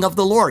speaking of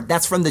the Lord.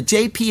 That's from the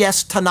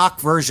JPS Tanakh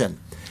version.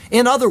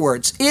 In other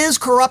words, is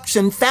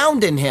corruption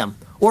found in him,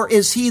 or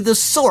is he the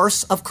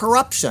source of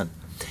corruption?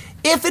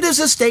 If it is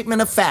a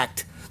statement of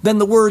fact, then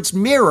the words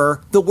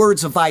mirror the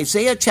words of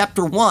Isaiah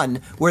chapter 1,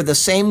 where the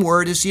same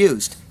word is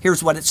used.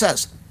 Here's what it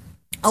says.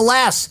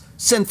 "Alas,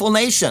 sinful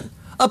nation,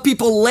 a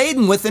people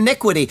laden with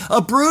iniquity, a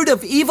brood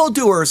of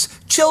evildoers,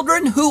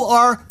 children who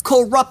are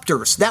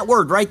corrupters." That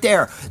word right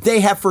there. "They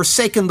have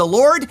forsaken the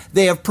Lord.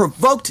 They have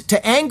provoked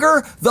to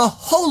anger the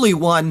Holy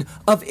One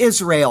of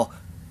Israel.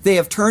 They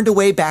have turned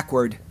away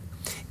backward."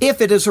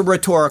 If it is a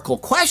rhetorical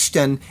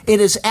question,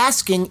 it is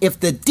asking if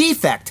the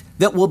defect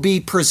that will be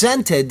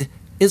presented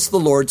is the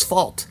Lord's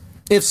fault.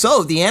 If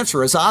so, the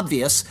answer is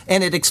obvious,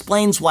 and it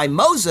explains why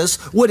Moses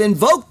would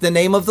invoke the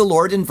name of the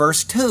Lord in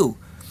verse 2.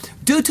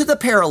 Due to the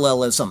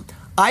parallelism,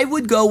 I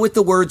would go with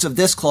the words of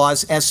this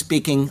clause as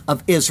speaking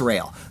of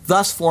Israel,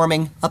 thus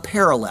forming a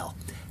parallel.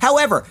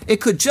 However,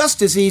 it could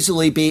just as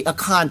easily be a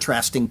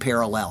contrasting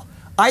parallel.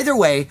 Either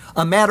way,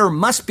 a matter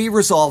must be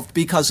resolved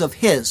because of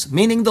his,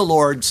 meaning the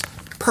Lord's,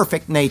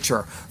 perfect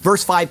nature.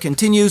 Verse 5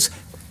 continues,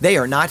 "They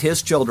are not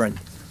his children."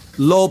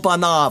 Lo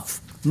banav,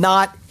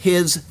 not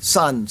his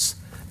sons.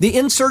 The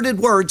inserted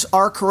words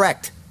are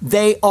correct.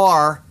 They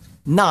are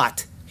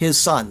not his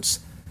sons.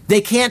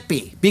 They can't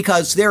be,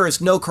 because there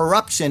is no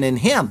corruption in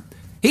him.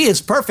 He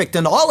is perfect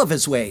in all of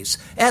his ways.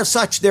 As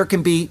such, there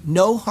can be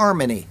no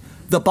harmony.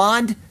 The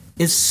bond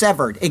is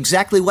severed.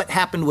 Exactly what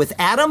happened with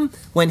Adam.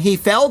 When he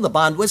fell, the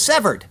bond was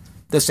severed.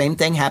 The same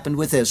thing happened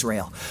with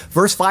Israel.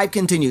 Verse 5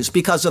 continues,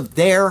 "Because of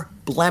their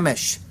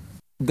blemish."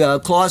 The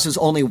clause is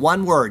only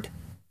one word,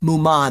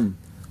 muman.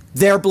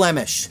 Their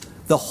blemish.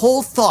 The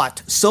whole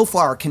thought so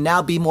far can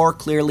now be more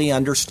clearly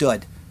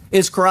understood.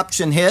 Is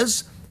corruption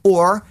his?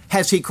 Or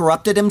has he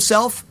corrupted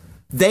himself?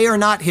 They are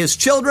not his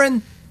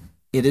children.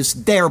 It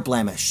is their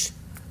blemish.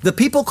 The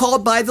people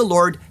called by the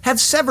Lord have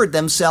severed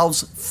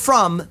themselves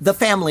from the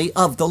family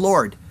of the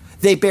Lord.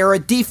 They bear a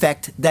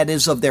defect that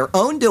is of their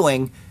own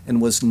doing and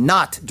was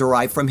not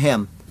derived from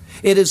him.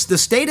 It is the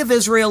state of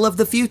Israel of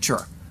the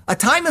future. A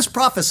time is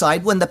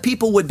prophesied when the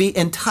people would be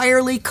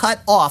entirely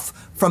cut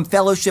off from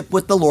fellowship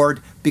with the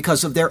Lord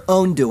because of their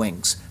own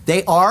doings.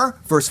 They are,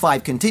 verse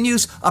 5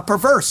 continues, a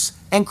perverse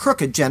and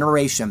crooked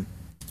generation.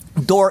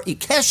 Dor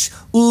ikesh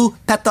u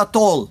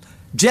petatol,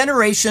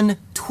 generation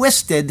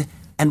twisted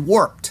and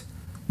warped.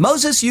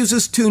 Moses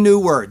uses two new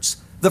words.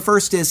 The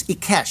first is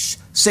ikesh,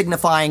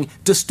 signifying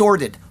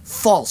distorted,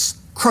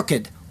 false,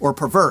 crooked, or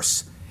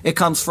perverse. It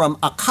comes from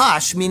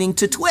akash, meaning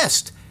to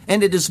twist,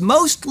 and it is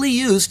mostly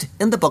used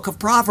in the book of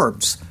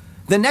Proverbs.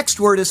 The next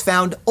word is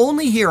found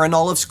only here in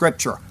all of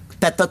Scripture,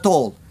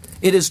 petatol.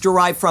 It is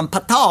derived from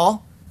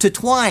patal, to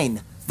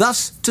twine,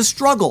 thus to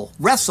struggle,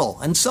 wrestle,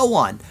 and so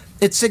on.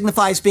 It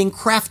signifies being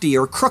crafty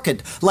or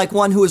crooked, like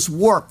one who is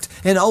warped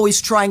and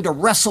always trying to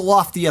wrestle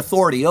off the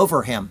authority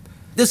over him.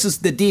 This is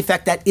the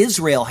defect that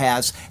Israel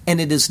has, and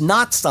it is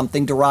not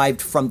something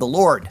derived from the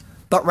Lord,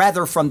 but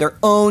rather from their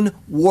own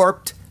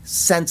warped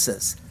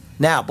senses.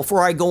 Now,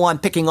 before I go on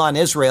picking on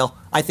Israel,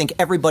 I think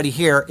everybody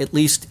here, at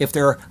least if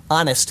they're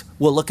honest,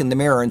 will look in the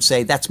mirror and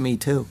say, that's me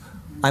too.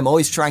 I'm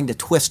always trying to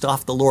twist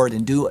off the Lord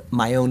and do it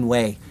my own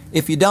way.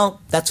 If you don't,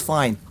 that's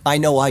fine. I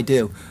know I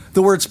do.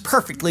 The words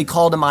perfectly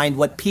call to mind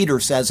what Peter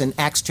says in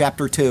Acts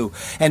chapter 2.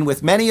 And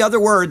with many other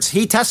words,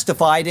 he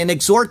testified and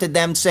exhorted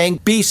them,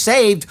 saying, be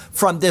saved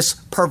from this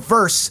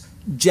perverse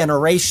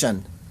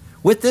generation.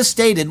 With this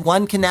stated,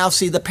 one can now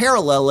see the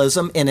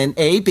parallelism in an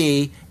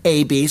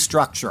A-B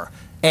structure.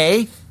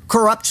 A,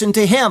 corruption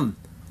to him.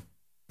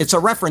 It's a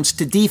reference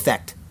to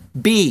defect.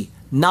 B,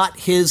 not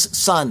his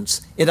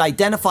sons. It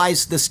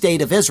identifies the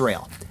state of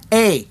Israel.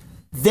 A,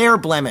 their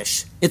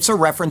blemish. It's a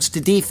reference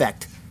to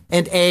defect.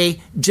 And A,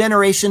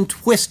 generation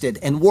twisted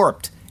and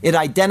warped. It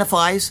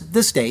identifies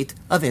the state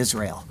of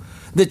Israel.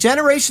 The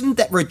generation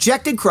that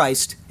rejected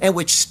Christ and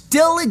which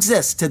still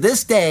exists to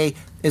this day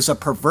is a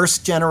perverse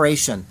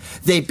generation.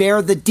 They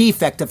bear the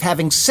defect of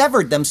having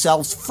severed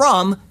themselves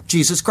from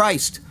Jesus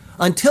Christ.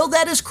 Until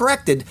that is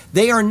corrected,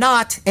 they are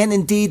not, and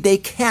indeed they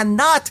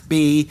cannot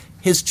be,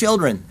 his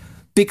children.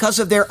 Because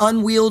of their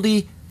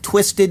unwieldy,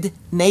 twisted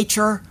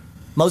nature,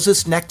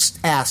 Moses next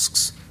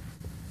asks,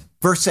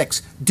 verse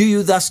 6, do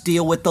you thus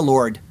deal with the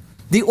Lord?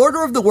 The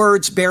order of the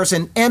words bears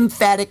an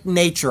emphatic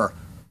nature.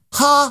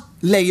 Ha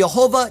le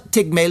Yehovah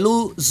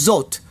tigmelu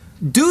zot.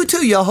 Do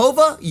to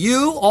Jehovah,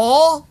 you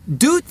all,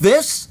 do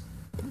this.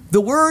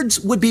 The words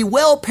would be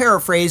well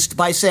paraphrased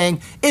by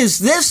saying, is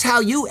this how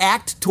you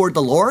act toward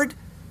the Lord?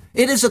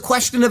 It is a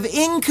question of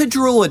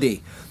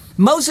incredulity.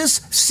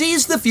 Moses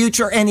sees the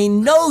future and he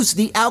knows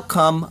the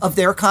outcome of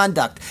their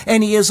conduct,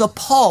 and he is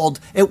appalled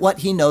at what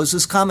he knows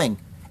is coming.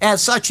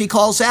 As such, he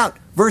calls out,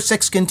 verse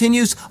 6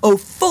 continues, O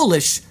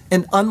foolish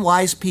and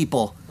unwise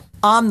people,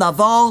 am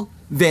naval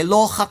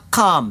velo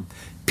hakam,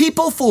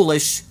 people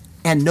foolish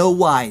and no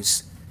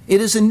wise.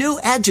 It is a new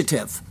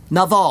adjective,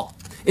 naval.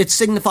 It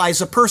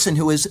signifies a person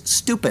who is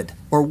stupid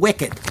or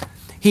wicked.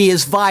 He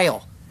is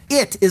vile.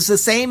 It is the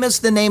same as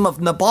the name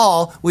of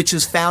Nabal, which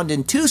is found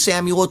in 2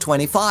 Samuel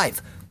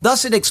 25.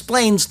 Thus it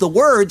explains the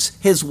words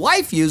his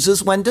wife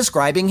uses when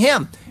describing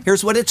him.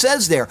 Here's what it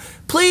says there.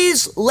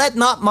 Please let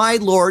not my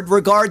Lord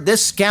regard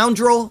this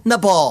scoundrel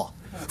Nabal.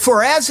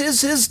 For as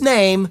is his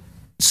name,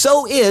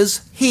 so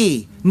is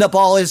he.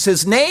 Nabal is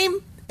his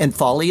name, and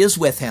folly is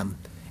with him.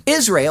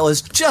 Israel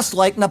is just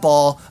like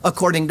Nabal,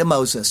 according to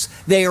Moses.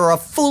 They are a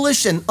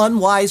foolish and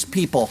unwise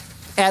people.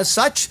 As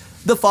such,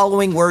 the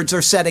following words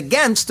are said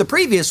against the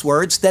previous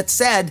words that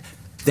said,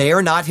 they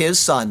are not his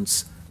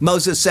sons.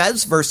 Moses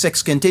says, verse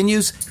 6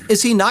 continues,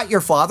 is he not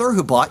your father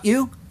who bought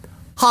you?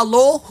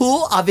 Halo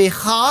hu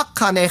avicha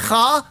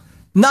kanecha,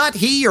 not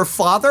he your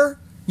father,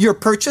 your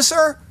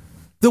purchaser?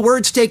 The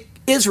words take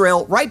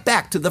Israel right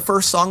back to the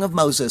first song of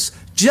Moses.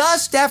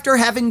 Just after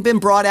having been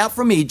brought out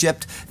from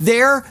Egypt,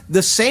 there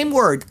the same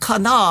word,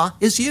 kana,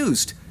 is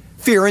used.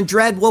 Fear and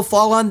dread will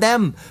fall on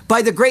them.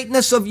 By the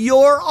greatness of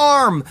your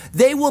arm,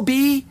 they will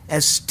be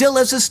as still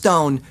as a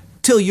stone,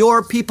 till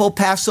your people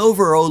pass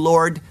over, O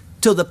Lord,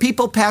 till the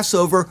people pass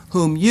over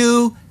whom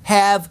you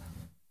have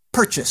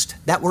purchased.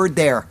 That word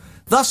there.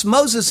 Thus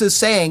Moses is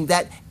saying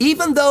that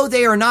even though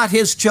they are not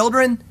his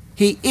children,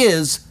 he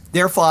is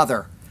their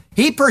father.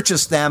 He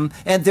purchased them,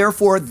 and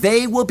therefore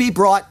they will be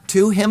brought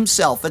to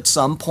himself at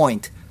some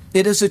point.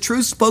 It is a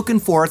truth spoken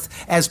forth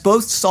as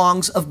both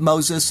songs of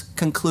Moses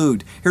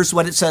conclude. Here's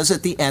what it says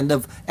at the end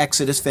of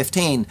Exodus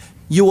 15.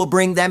 You will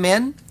bring them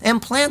in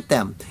and plant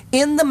them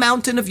in the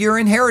mountain of your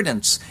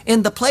inheritance,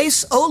 in the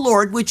place, O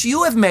Lord, which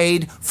you have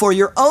made for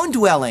your own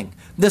dwelling,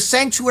 the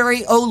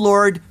sanctuary, O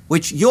Lord,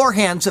 which your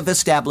hands have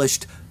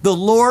established. The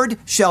Lord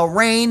shall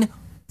reign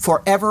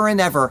forever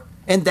and ever.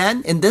 And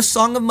then in this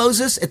song of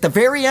Moses, at the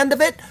very end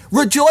of it,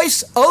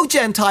 rejoice, O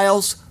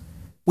Gentiles,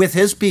 with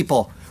his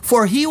people.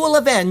 For he will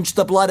avenge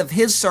the blood of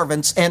his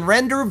servants and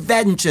render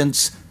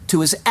vengeance to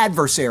his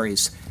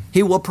adversaries.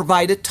 He will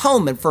provide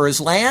atonement for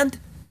his land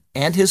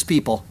and his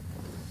people.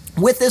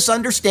 With this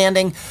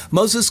understanding,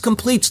 Moses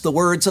completes the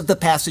words of the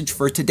passage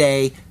for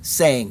today,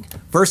 saying,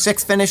 verse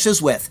 6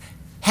 finishes with,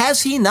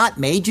 has he not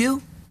made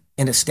you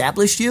and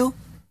established you?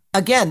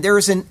 Again, there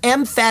is an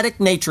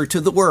emphatic nature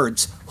to the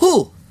words.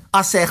 Hu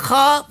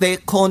asecha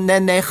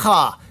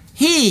vekonenecha.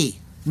 He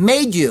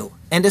made you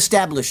and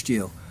established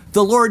you.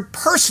 The Lord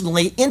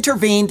personally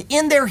intervened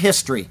in their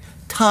history,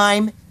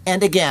 time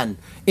and again,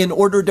 in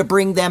order to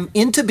bring them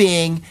into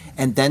being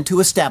and then to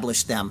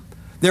establish them.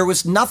 There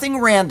was nothing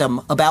random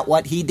about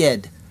what he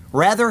did.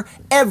 Rather,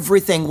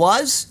 everything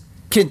was,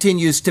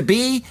 continues to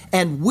be,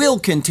 and will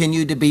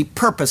continue to be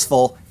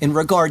purposeful in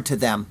regard to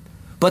them.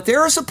 But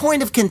there is a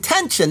point of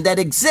contention that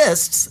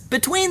exists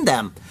between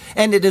them,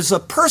 and it is a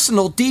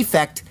personal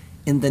defect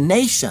in the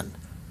nation.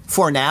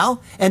 For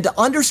now, and to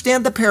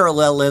understand the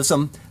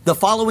parallelism, the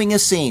following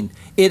is seen.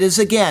 It is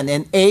again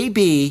an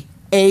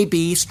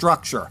A-B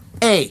structure.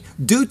 A,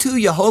 do to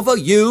Jehovah,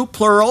 you,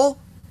 plural,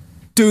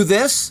 do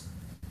this.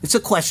 It's a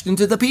question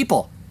to the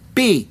people.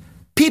 B,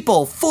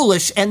 people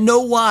foolish and no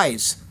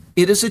wise.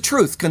 It is a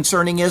truth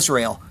concerning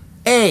Israel.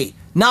 A,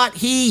 not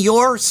he,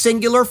 your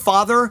singular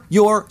father,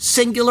 your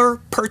singular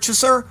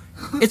purchaser.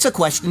 It's a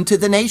question to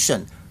the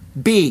nation.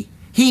 B,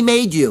 he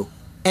made you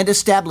and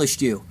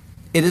established you.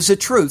 It is a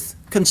truth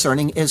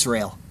concerning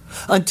Israel.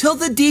 Until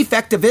the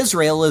defect of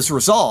Israel is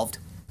resolved,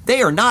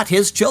 they are not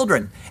his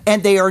children,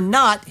 and they are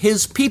not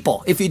his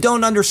people. If you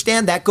don't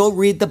understand that, go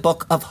read the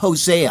book of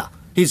Hosea.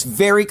 He's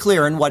very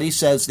clear in what he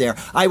says there.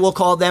 I will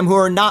call them who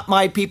are not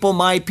my people,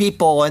 my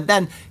people. And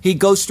then he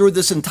goes through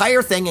this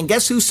entire thing, and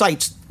guess who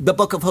cites the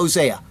book of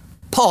Hosea?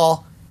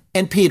 Paul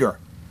and Peter.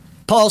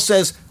 Paul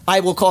says, I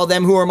will call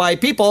them who are my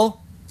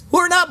people, who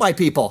are not my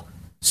people.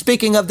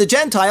 Speaking of the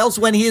Gentiles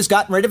when he has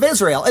gotten rid of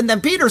Israel. And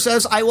then Peter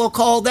says, I will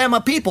call them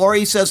a people, or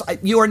he says,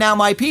 you are now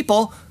my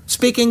people,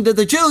 speaking to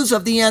the Jews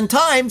of the end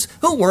times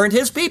who weren't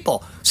his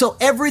people. So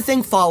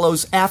everything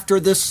follows after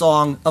this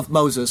song of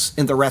Moses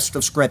in the rest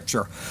of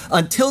Scripture.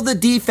 Until the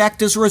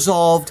defect is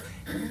resolved,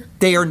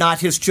 they are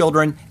not his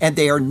children and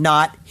they are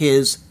not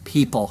his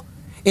people.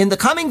 In the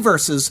coming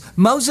verses,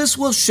 Moses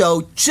will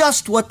show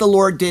just what the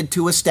Lord did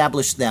to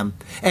establish them,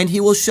 and he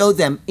will show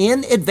them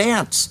in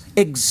advance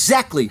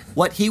exactly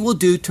what he will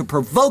do to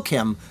provoke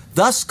him,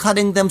 thus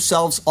cutting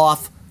themselves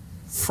off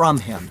from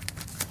him.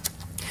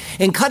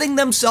 In cutting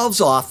themselves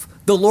off,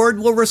 the Lord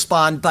will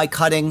respond by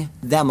cutting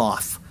them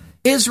off.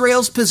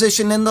 Israel's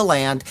position in the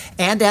land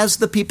and as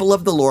the people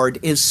of the Lord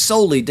is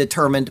solely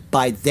determined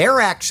by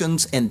their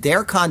actions and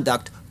their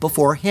conduct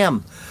before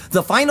him.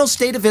 The final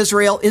state of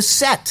Israel is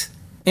set,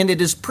 and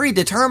it is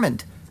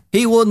predetermined.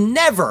 He will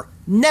never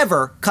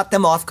cut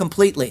them off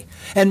completely.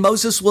 And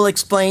Moses will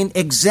explain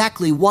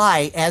exactly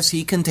why as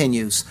he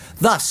continues.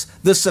 Thus,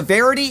 the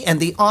severity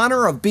and the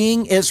honor of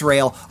being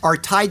Israel are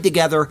tied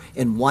together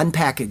in one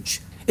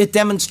package. It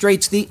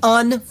demonstrates the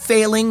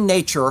unfailing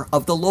nature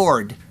of the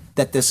Lord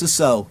that this is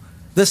so.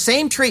 The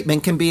same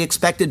treatment can be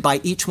expected by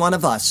each one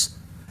of us.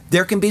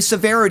 There can be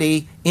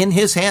severity in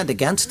his hand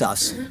against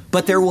us,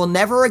 but there will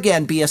never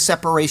again be a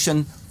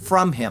separation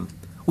from him.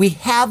 We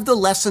have the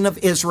lesson of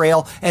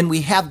Israel, and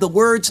we have the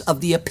words of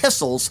the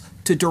epistles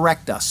to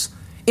direct us.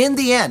 In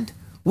the end,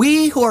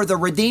 we who are the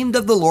redeemed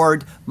of the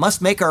Lord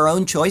must make our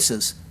own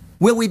choices.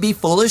 Will we be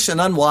foolish and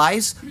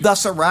unwise,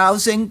 thus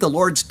arousing the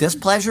Lord's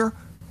displeasure?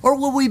 Or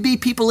will we be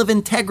people of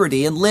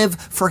integrity and live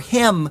for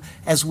him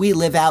as we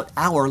live out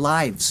our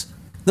lives?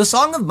 The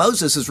Song of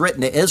Moses is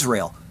written to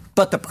Israel,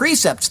 but the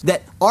precepts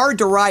that are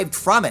derived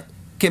from it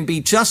can be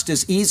just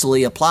as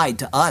easily applied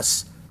to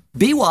us.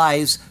 Be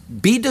wise,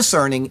 be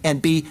discerning,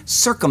 and be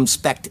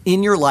circumspect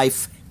in your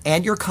life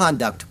and your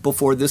conduct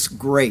before this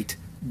great,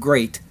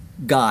 great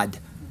God,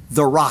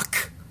 the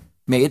Rock.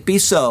 May it be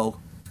so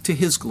to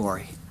his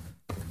glory.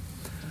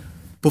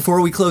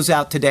 Before we close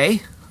out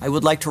today, I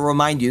would like to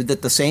remind you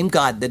that the same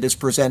God that is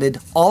presented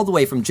all the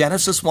way from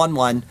Genesis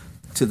 1:1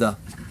 to the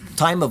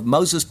time of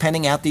Moses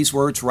penning out these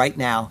words right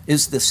now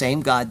is the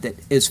same God that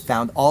is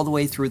found all the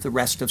way through the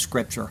rest of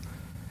Scripture.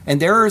 And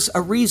there is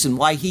a reason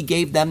why he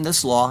gave them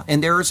this law,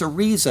 and there is a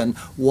reason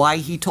why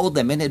he told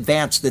them in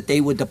advance that they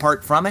would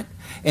depart from it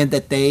and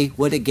that they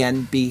would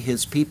again be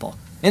his people.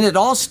 And it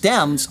all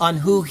stems on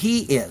who he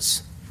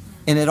is.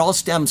 And it all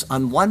stems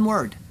on one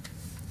word: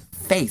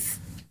 faith.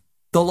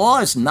 The law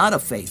is not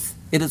of faith,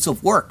 it is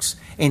of works.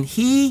 And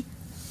he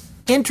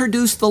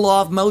introduced the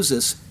law of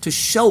Moses to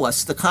show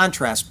us the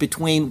contrast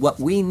between what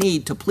we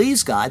need to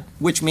please God,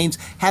 which means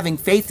having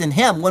faith in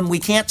him when we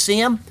can't see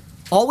him.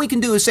 All we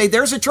can do is say,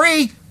 there's a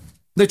tree.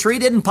 The tree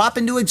didn't pop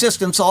into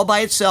existence all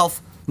by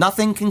itself.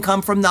 Nothing can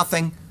come from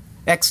nothing.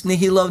 Ex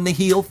nihilo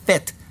nihil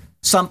fit.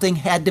 Something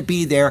had to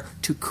be there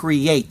to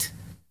create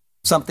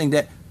something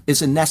that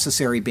is a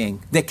necessary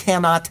being, that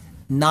cannot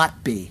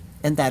not be,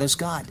 and that is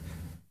God.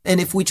 And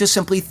if we just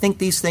simply think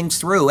these things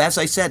through, as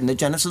I said in the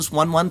Genesis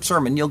 1:1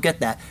 sermon, you'll get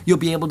that. You'll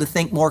be able to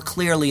think more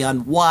clearly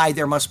on why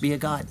there must be a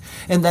God.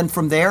 And then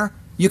from there,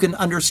 you can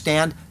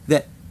understand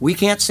that We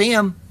can't see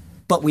him,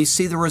 but we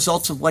see the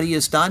results of what he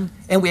has done,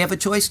 and we have a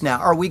choice now.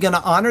 Are we going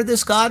to honor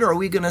this God, or are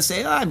we going to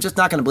say, I'm just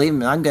not going to believe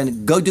him, I'm going to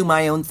go do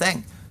my own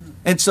thing?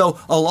 And so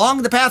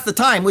along the path of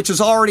time, which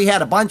has already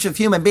had a bunch of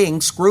human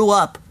beings screw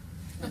up,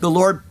 the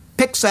Lord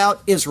picks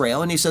out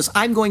Israel, and he says,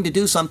 I'm going to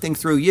do something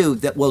through you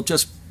that will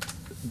just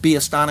be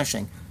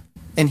astonishing.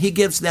 And he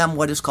gives them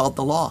what is called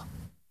the law.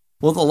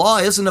 Well, the law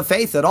isn't of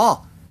faith at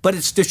all, but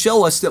it's to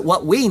show us that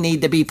what we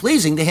need to be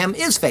pleasing to him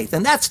is faith.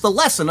 And that's the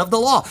lesson of the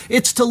law.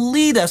 It's to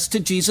lead us to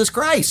Jesus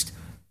Christ.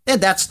 And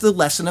that's the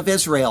lesson of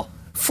Israel.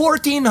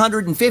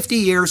 1,450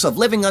 years of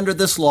living under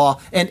this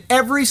law, and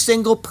every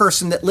single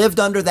person that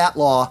lived under that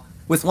law,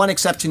 with one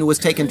exception who was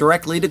taken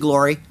directly to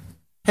glory,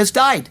 has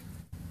died.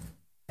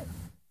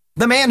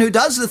 The man who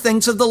does the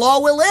things of the law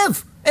will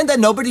live, and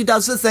then nobody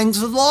does the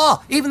things of the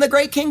law. Even the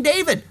great King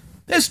David.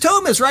 His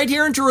tomb is right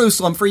here in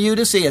Jerusalem for you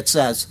to see, it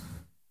says.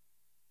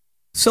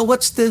 So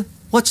what's the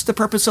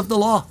purpose of the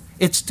law?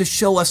 It's to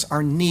show us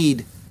our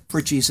need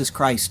for Jesus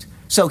Christ.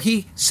 So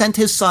he sent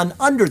his son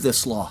under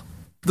this law.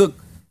 The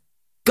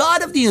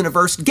God of the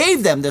universe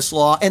gave them this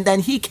law, and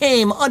then he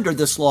came under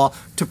this law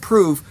to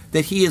prove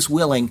that he is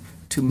willing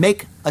to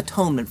make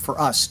atonement for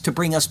us, to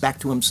bring us back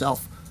to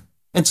himself.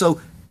 And so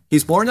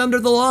he's born under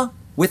the law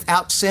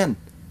without sin.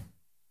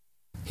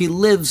 He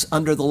lives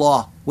under the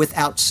law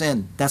without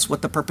sin. That's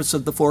what the purpose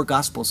of the four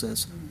Gospels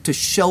is, to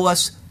show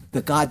us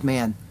the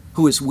God-man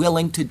who is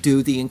willing to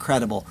do the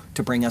incredible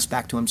to bring us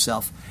back to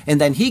himself.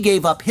 And then he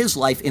gave up his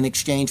life in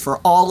exchange for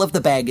all of the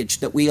baggage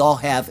that we all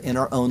have in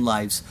our own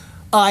lives.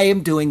 I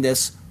am doing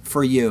this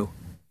for you.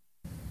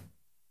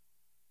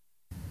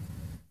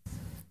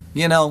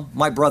 You know,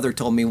 my brother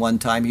told me one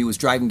time he was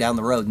driving down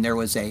the road and there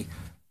was a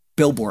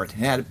billboard. It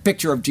had a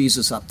picture of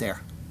Jesus up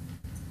there.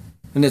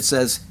 And it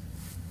says,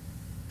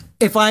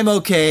 if I'm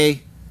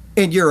okay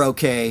and you're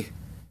okay,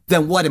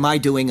 then what am I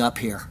doing up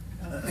here?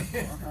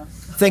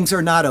 Things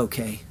are not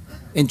okay.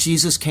 And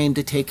Jesus came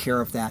to take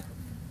care of that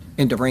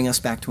and to bring us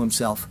back to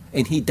himself.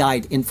 And he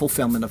died in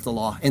fulfillment of the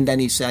law. And then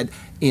he said,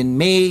 in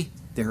me,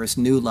 there is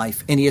new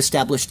life. And he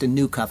established a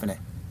new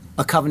covenant,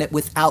 a covenant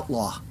without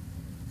law.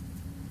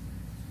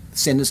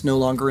 Sin is no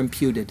longer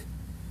imputed.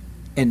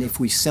 And if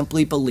we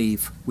simply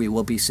believe, we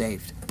will be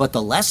saved. But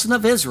the lesson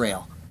of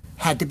Israel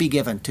had to be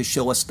given to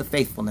show us the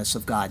faithfulness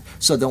of God,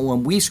 so that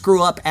when we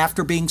screw up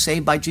after being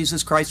saved by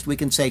Jesus Christ, we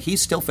can say,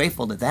 he's still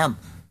faithful to them.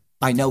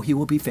 I know he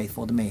will be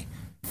faithful to me.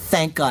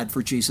 Thank God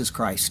for Jesus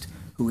Christ,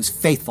 who is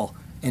faithful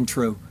and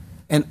true.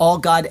 And all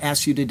God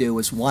asks you to do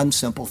is one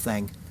simple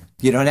thing.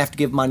 You don't have to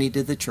give money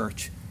to the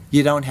church.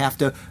 You don't have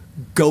to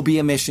go be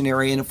a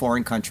missionary in a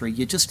foreign country.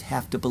 You just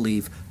have to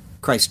believe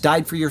Christ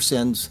died for your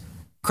sins.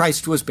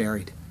 Christ was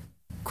buried.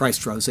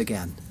 Christ rose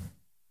again.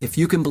 If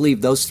you can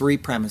believe those three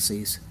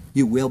premises,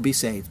 you will be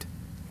saved,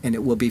 and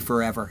it will be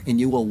forever. And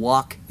you will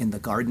walk in the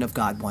garden of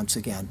God once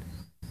again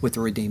with the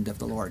redeemed of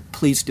the Lord.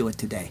 Please do it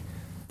today.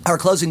 Our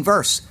closing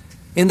verse.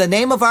 In the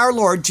name of our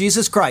Lord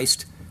Jesus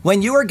Christ,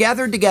 when you are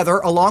gathered together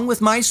along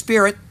with my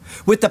spirit,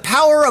 with the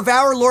power of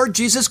our Lord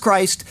Jesus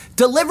Christ,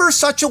 deliver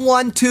such a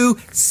one to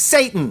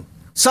Satan.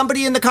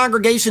 Somebody in the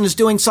congregation is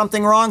doing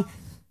something wrong.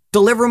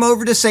 Deliver him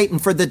over to Satan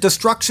for the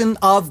destruction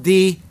of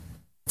the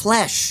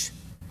flesh,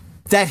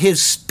 that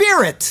his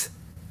spirit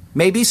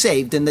may be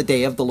saved in the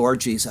day of the Lord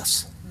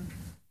Jesus.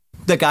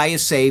 The guy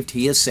is saved,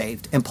 he is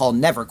saved, and Paul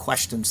never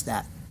questions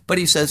that. But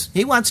he says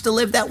he wants to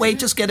live that way,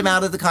 just get him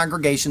out of the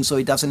congregation so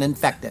he doesn't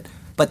infect it.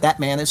 But that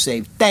man is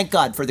saved. Thank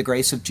God for the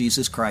grace of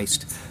Jesus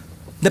Christ.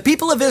 The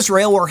people of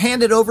Israel were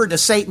handed over to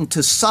Satan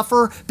to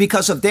suffer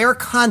because of their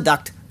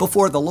conduct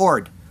before the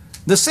Lord.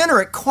 The sinner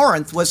at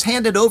Corinth was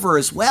handed over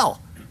as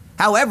well.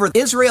 However,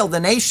 Israel, the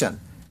nation,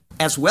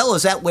 as well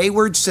as that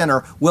wayward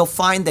sinner, will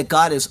find that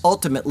God is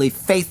ultimately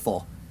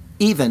faithful,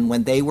 even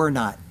when they were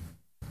not.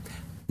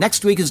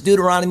 Next week is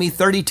Deuteronomy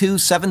 32,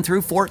 7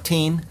 through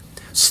 14,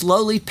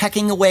 slowly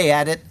pecking away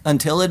at it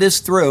until it is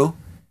through.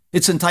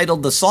 It's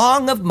entitled The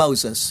Song of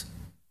Moses.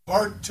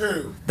 Part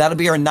 2. That'll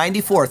be our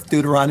 94th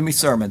Deuteronomy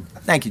sermon.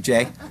 Thank you,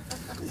 Jay.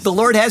 The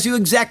Lord has you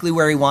exactly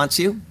where he wants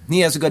you.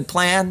 He has a good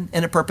plan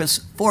and a purpose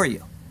for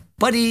you.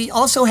 But he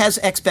also has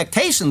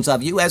expectations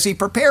of you as he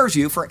prepares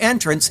you for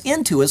entrance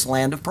into his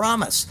land of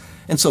promise.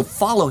 And so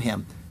follow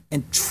him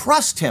and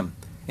trust him,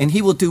 and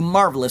he will do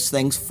marvelous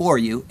things for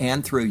you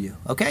and through you.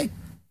 Okay?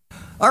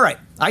 All right.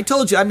 I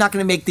told you I'm not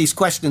going to make these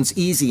questions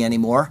easy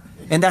anymore.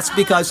 And that's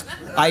because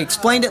I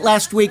explained it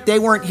last week. They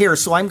weren't here,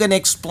 so I'm going to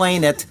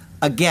explain it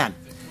again.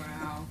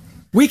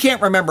 We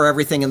can't remember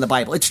everything in the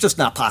Bible. It's just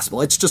not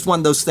possible. It's just one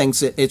of those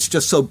things that it's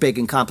just so big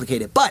and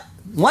complicated. But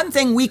one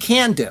thing we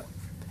can do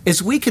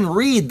is we can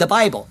read the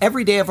Bible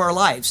every day of our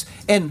lives.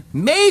 And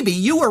maybe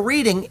you are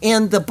reading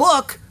in the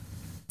book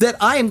that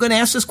I am going to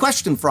ask this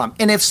question from.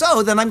 And if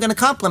so, then I'm going to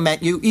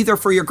compliment you either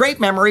for your great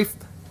memory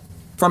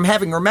from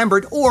having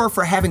remembered or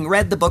for having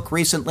read the book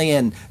recently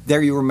and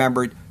there you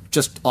remembered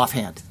just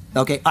offhand.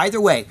 Okay,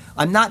 either way,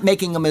 I'm not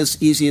making them as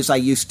easy as I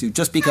used to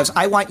just because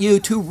I want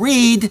you to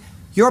read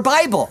your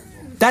Bible.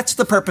 That's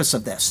the purpose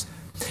of this.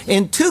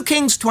 In 2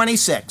 Kings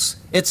 26,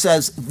 it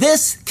says,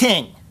 this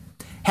king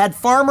had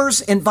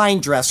farmers and vine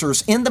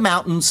dressers in the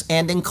mountains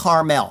and in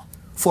Carmel,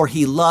 for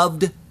he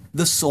loved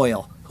the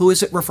soil. Who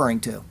is it referring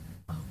to?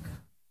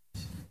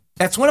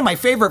 That's one of my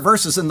favorite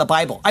verses in the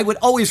Bible. I would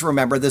always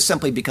remember this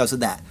simply because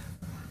of that.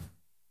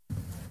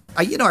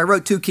 I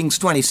wrote 2 Kings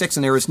 26,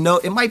 and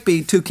it might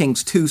be 2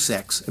 Kings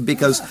 2:6,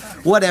 because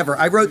whatever.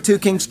 I wrote 2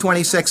 Kings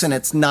 26, and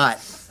it's not.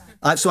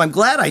 So I'm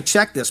glad I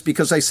checked this,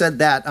 because I said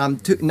that.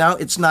 No,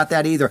 it's not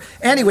that either.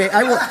 Anyway,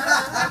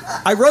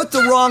 I wrote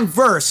the wrong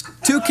verse.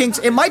 2 Kings,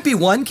 it might be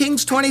 1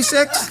 Kings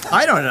 26.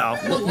 I don't know.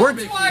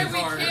 That's why we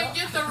can't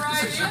get the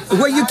right answer.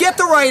 Well, you get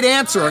the right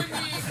answer.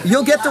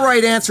 You'll get the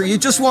right answer. You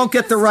just won't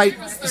get the right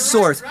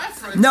source.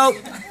 No,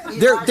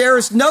 there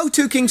is no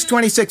 2 Kings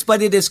 26,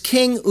 but it is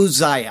King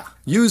Uzziah.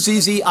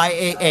 Uzziah.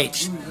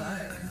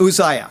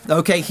 Uzziah.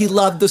 Okay, he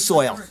loved the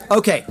soil.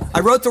 Okay,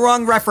 I wrote the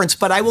wrong reference,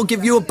 but I will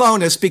give you a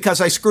bonus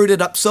because I screwed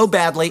it up so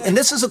badly. And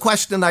this is a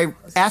question I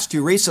asked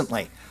you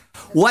recently.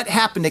 What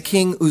happened to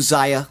King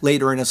Uzziah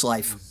later in his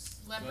life?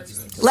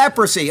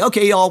 Leprosy.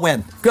 Okay, you all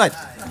win. Good.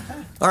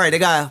 All right, I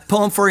got a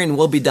poem for you and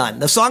we'll be done.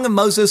 The Song of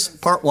Moses,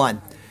 Part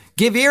 1.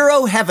 Give ear,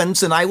 O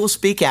heavens, and I will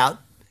speak out,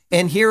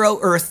 and hear, O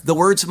earth, the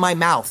words of my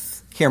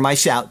mouth. Hear my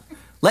shout.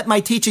 Let my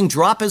teaching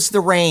drop as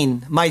the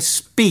rain, my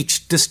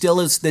speech distill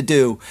as the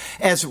dew.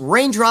 As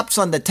raindrops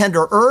on the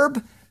tender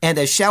herb, and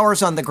as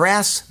showers on the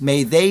grass,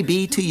 may they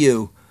be to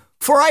you.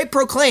 For I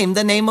proclaim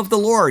the name of the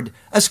Lord.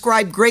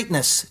 Ascribe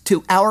greatness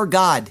to our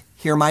God.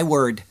 Hear my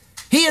word.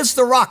 He is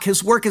the rock,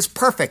 his work is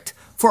perfect,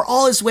 for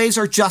all his ways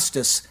are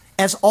justice,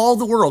 as all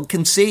the world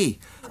can see.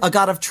 A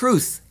God of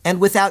truth and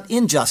without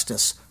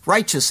injustice,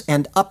 righteous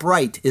and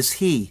upright is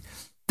he.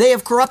 They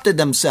have corrupted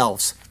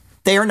themselves.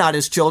 They are not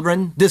his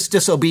children, this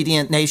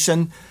disobedient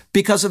nation,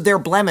 because of their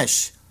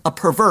blemish, a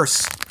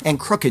perverse and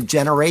crooked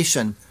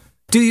generation.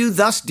 Do you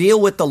thus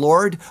deal with the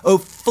Lord, O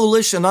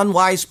foolish and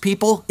unwise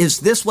people?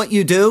 Is this what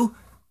you do?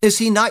 Is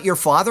he not your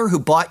father who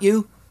bought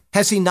you?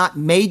 Has he not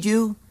made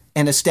you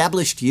and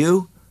established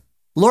you?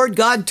 Lord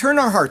God, turn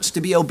our hearts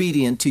to be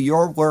obedient to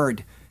your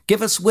word.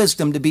 Give us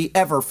wisdom to be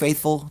ever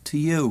faithful to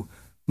you.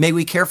 May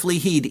we carefully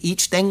heed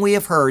each thing we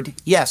have heard.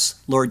 Yes,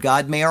 Lord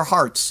God, may our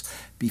hearts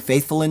be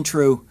faithful and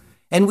true.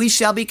 And we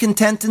shall be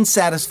content and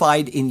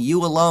satisfied in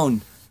you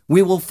alone.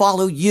 We will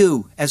follow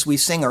you as we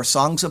sing our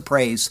songs of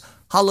praise.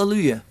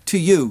 Hallelujah. To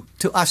you,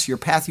 to us, your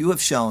path you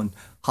have shown.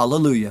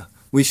 Hallelujah.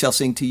 We shall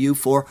sing to you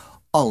for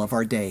all of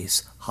our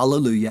days.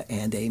 Hallelujah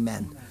and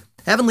amen.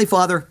 Heavenly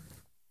Father,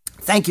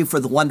 thank you for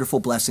the wonderful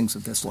blessings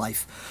of this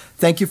life.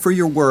 Thank you for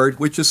your word,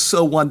 which is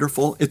so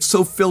wonderful. It's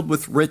so filled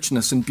with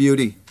richness and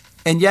beauty.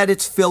 And yet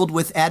it's filled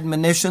with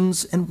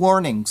admonitions and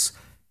warnings.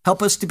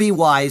 Help us to be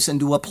wise and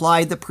to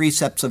apply the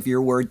precepts of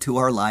your word to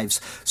our lives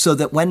so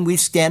that when we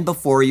stand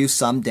before you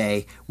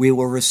someday, we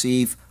will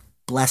receive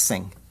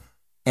blessing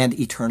and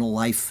eternal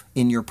life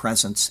in your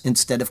presence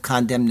instead of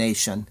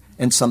condemnation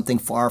and something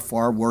far,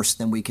 far worse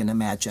than we can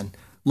imagine.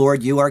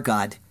 Lord, you are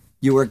God,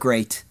 you are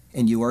great,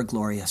 and you are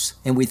glorious.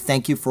 And we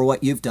thank you for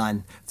what you've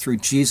done through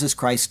Jesus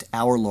Christ,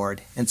 our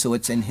Lord. And so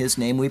it's in his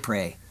name we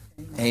pray.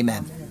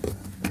 Amen.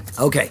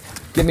 Okay,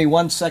 give me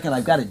 1 second.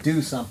 I've got to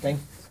do something.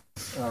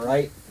 All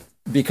right.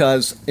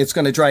 Because it's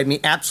going to drive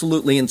me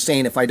absolutely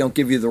insane if I don't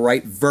give you the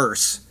right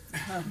verse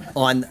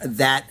on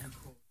that.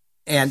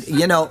 And,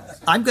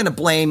 I'm going to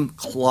blame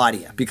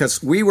Claudia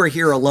because we were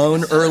here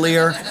alone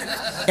earlier,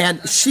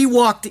 and she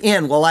walked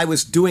in while I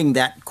was doing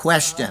that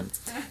question.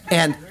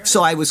 And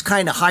so I was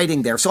kind of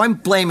hiding there. So I'm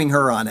blaming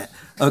her on it.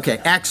 Okay,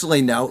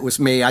 actually, no, it was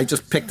me. I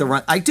just picked the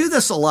wrong. I do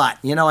this a lot.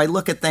 I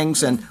look at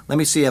things and let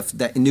me see if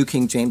the New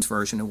King James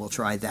Version, and we'll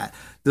try that.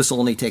 This will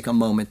only take a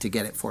moment to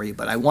get it for you,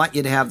 but I want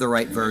you to have the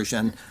right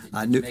version.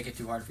 Make it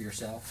too hard for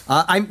yourself?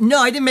 No,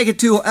 I didn't make it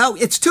too. Oh,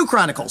 it's 2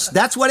 Chronicles.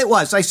 That's what it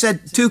was. I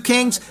said 2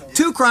 Kings,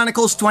 2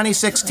 Chronicles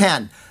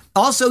 26:10.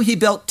 Also, he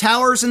built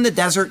towers in the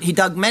desert. He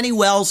dug many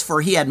wells,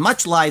 for he had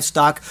much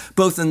livestock,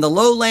 both in the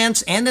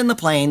lowlands and in the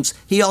plains.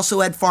 He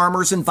also had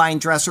farmers and vine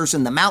dressers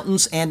in the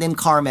mountains and in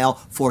Carmel,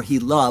 for he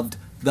loved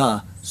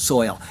the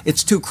soil.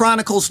 It's 2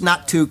 Chronicles,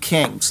 not 2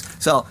 Kings.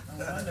 So,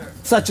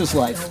 such is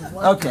life.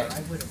 Okay.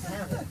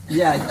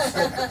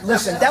 Yeah,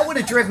 listen, that would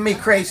have driven me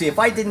crazy. If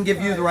I didn't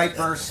give you the right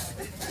verse,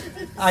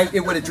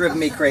 it would have driven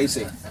me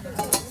crazy.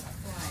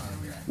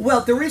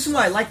 Well, the reason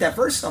why I like that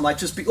verse so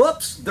much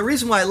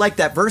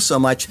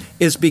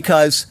is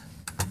because